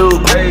 Nephew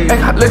loot, hey,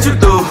 I let you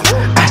through.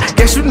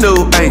 Guess you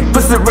knew, ayy,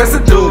 pussy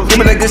residue. Give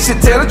me that good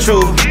shit, tell the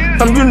truth.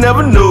 Something you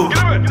never knew.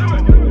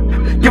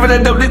 Give it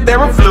that dope, this there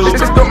flu.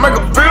 Just don't make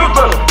her feel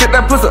better. Get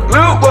that pussy a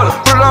little butter.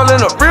 Put it all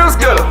in a real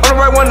skeleton. On the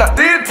right one, I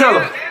did tell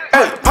her.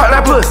 Hey, pop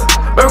that pussy.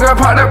 Baby girl,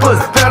 pop that pussy.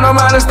 Pay no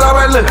mind and start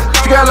right looking.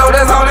 She got low,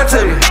 that's all that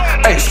tell you.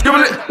 Hey,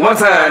 scribble it one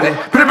time, then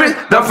pretty bitch,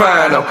 done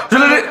fine though.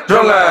 Drilling it,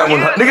 drum line.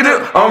 When her nigga dip,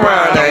 I'm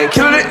round. I ain't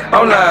killing it,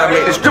 I'm lying.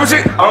 Make this scribble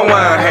shit, I'm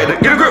wine. Had to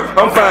get a grip,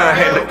 I'm fine.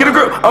 Had to get a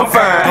grip, I'm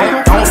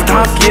fine. Don't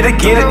stop, get it,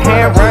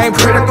 hand rain,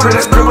 pretty,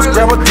 scribble,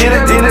 scrabble, did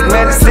it,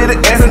 magic city,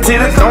 ass and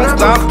titties. Don't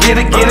stop,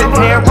 get it,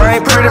 hand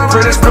rain, pretty,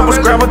 scribble,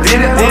 scrabble, did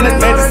it,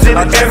 magic city,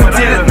 ass and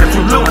titties.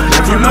 Nephew loot,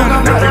 bet you do,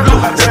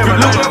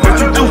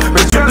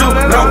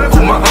 know who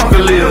my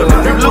uncle is.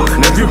 Nephew loot,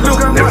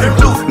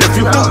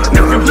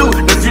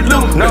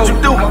 know you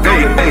do,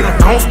 ayy.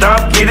 Don't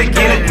stop, get it,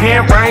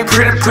 hand rain,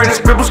 pretty,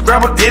 scribble,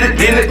 scrabble, did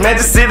it,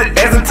 magic city,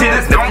 ass and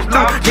titties.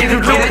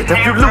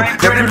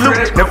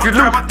 Nephew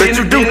loot, bet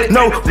you do,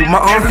 know who my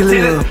uncle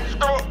is.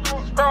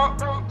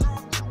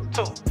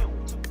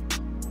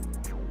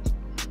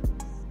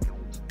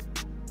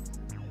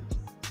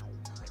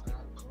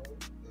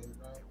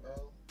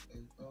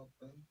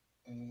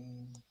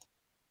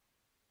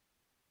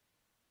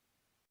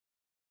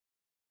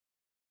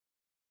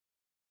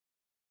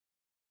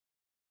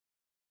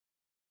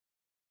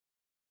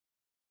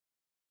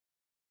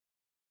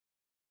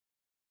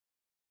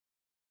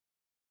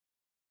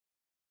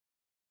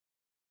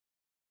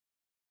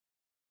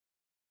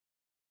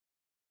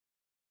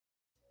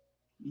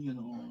 You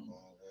know,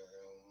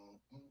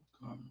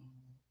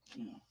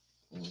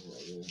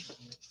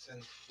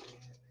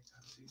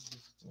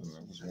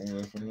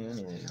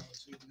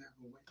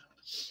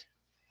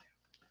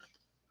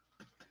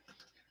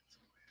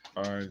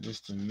 alright, this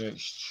the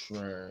next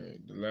track,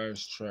 the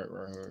last track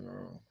right here,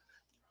 y'all.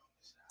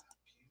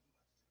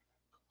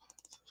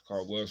 It's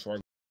called Wells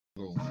Fargo.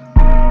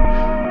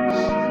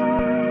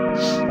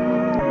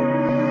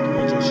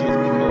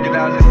 Get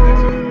out listening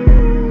to it.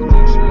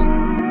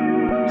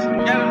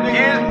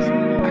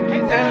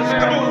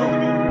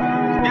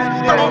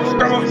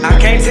 I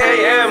can't tell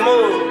you how to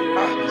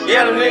move.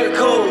 Yeah, them nigga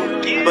cool,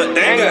 but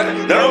they ain't got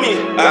none on me.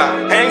 I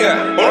ain't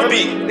got on the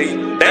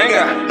beat. They ain't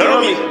got none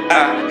on me.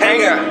 I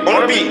hang out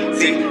on the beat.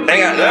 See, they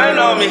ain't got nothing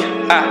on me.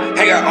 I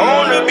hang out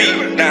on the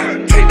beat. Now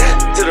take that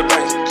to the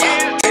bank.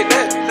 Take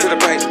that to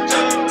the bank.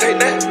 Take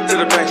that to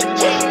the bank.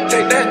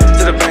 Take that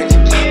to the bank.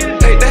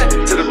 Take that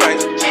to the bank.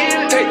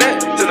 Take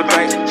that to the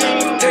bank.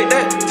 Take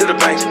that to the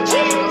bank.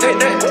 Take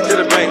that to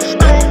the bank.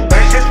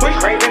 That's just what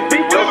crazy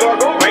people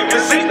go bring your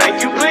seat. Thank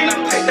you, please.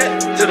 Take that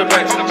to the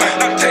bank.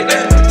 Take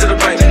that to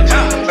the bank.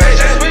 That's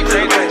just what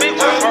crazy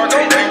people go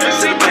bring your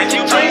seat. Thank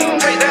you, please.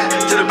 Take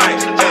that to the bank.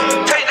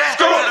 Take that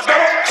to the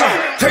bank.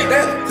 Take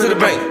that to the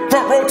bank.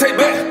 Front row, take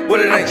back. What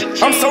it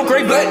ain't. I'm so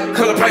great, black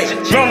color paint.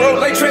 Drum roll,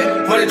 late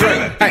track, money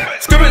drain. Ay,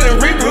 scribble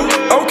and regroup.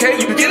 Okay,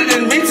 you can get it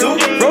in me too.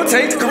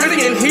 Rotate,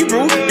 Caribbean,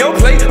 Hebrew. Yo,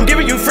 play, I'm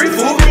giving you free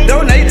food.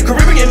 Donate,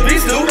 Caribbean,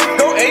 beef stew.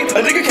 Go A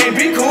nigga can't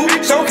be cool.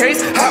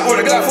 Showcase, hot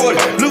water, Glock 40.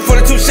 Blue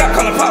 42 shot,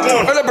 call a pop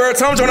one. Early bird,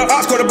 Tom, join the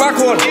ox, quarter by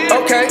quarter.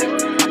 Okay,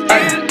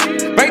 ay.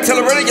 Bank tell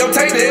her radio,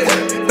 take that.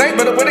 Think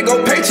better way to go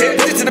paycheck.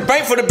 Put it to the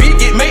bank for the beat,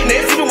 get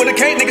maintenance. Even when the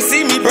can't nigga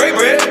see me, break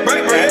bread,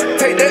 break bread.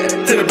 Take that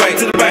to the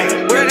bank, to the bank.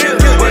 What it is,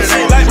 what it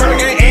ain't like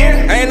Hurricane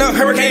Ian. I ain't no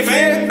hurricane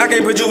fan. I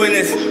can't put you in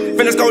this.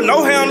 Finna go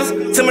no handles,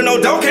 Timmy no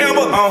dope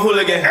camber on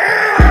hooligan.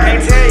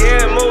 Can't tell you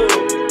how to move.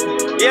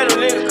 Yeah, them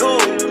niggas cool,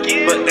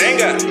 but they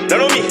ain't got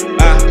none on me.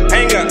 I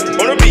ain't got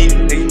on the beat.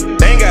 See,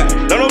 they ain't got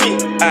none on me.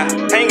 I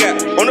ain't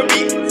got on the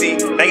beat. See,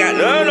 they got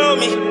none on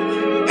me.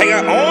 Hang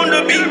out on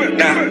the beat.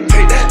 Now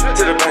take that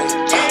to the bank.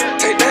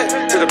 Take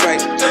that to the bank.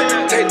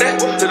 Take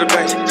that to the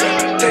bank.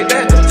 Take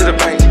that to the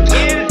bank.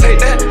 Take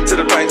that to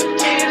the bank.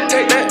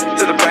 Take that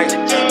to the bank.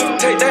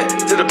 Take that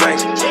to the bank.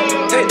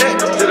 Take that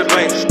to the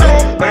bank.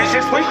 That's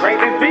just what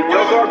crazy people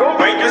go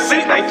bring your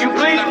seat. Thank you,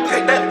 please.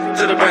 Take that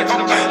to the bank.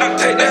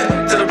 Take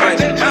that to the bank.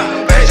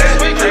 That's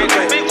just what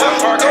crazy people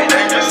go bring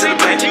your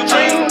seat. Thank you,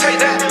 please. Take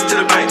that to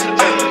the bank.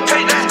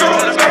 Take that to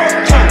the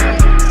bank.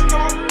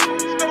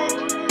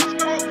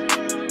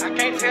 I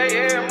can't tell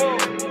you how to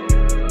move.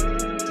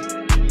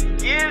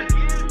 Yeah.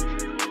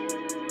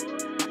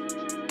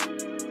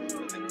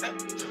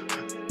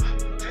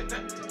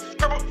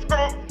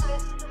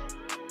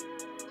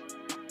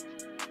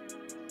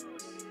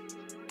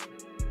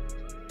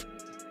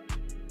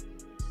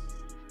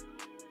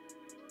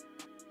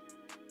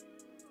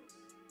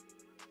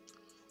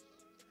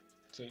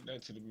 Take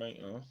that to the bank,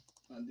 huh?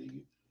 I dig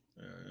it.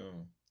 Yeah.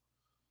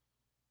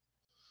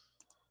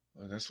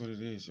 Well, that's what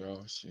it is,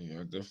 y'all. Shit,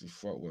 y'all definitely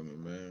fuck with me,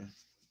 man.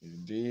 If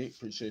you did,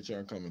 appreciate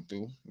y'all coming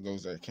through.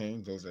 Those that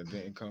came, those that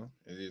didn't come,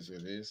 it is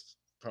what it is.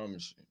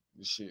 Promise you,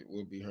 this shit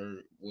will be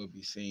heard, will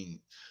be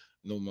seen.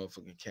 No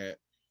motherfucking cat.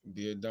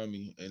 Be a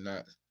dummy and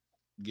not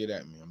get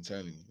at me. I'm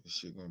telling you, this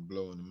shit gonna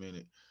blow in a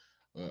minute.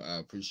 I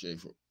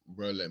appreciate for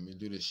bro let me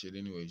do this shit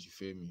anyways. You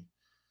feel me?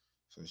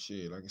 So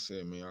shit, like I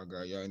said, man,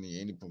 y'all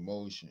need any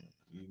promotion.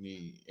 You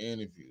need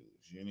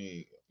interviews. You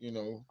need,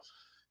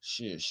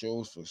 shit,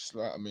 shows for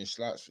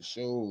slots for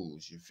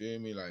shows. You feel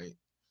me? Like,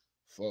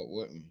 fuck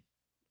with me.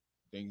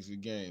 Think it's a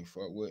game.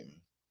 Fuck with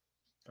me.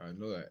 I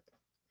know that.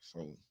 So,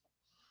 you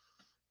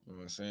know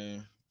what I'm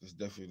saying? This is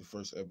definitely the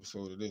first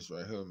episode of this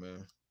right here,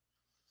 man.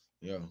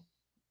 Yo,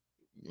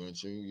 you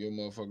want your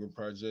motherfucking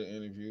project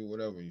interview,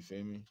 whatever, you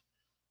feel me?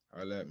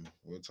 Holla at me.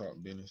 We'll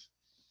talk business.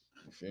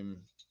 You feel me?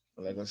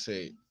 Like I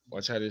said,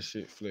 watch how this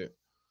shit flip.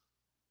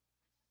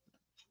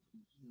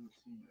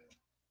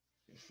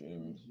 You feel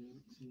me?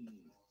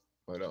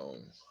 But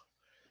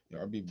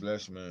y'all be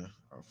blessed, man.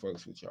 I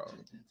fucks with y'all.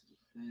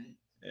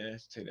 Yeah,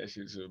 take that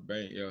shit to the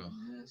bank, yo.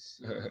 Yes,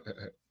 sir.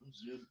 From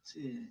 0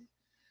 to 10.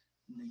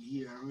 Nigga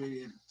here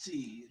already at a 10.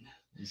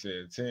 You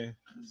said 10?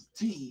 It's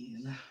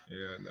 10.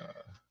 Yeah,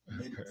 nah.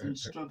 Made it from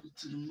struggle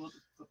to the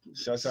motherfucking.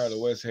 Shouts out to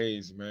West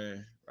Hayes,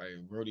 man.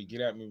 Like, Brody,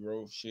 get at me,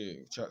 bro.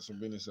 Shit, chop some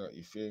business up,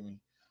 you feel me?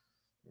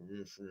 For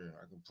real.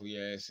 I can pull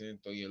your ass in,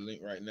 throw your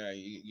link right now.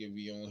 You'll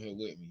be on here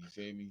with me, you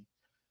feel me?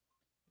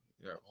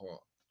 Yeah,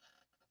 hard.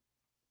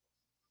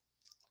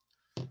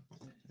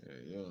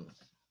 Yeah.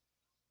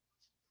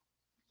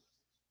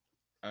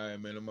 Alright,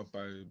 man, I'm up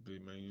out of this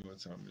bitch, man. You know what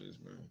time it is,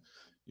 man.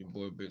 Your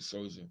boy Big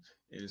Soldier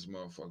and this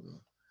motherfucker.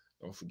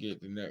 Don't forget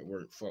the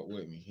network. Fuck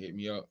with me. Hit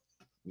me up.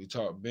 We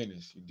talk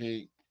business. You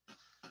dig?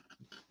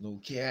 No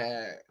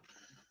cat.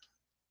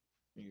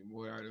 Your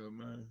boy out there,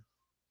 man.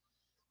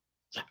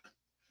 Yeah.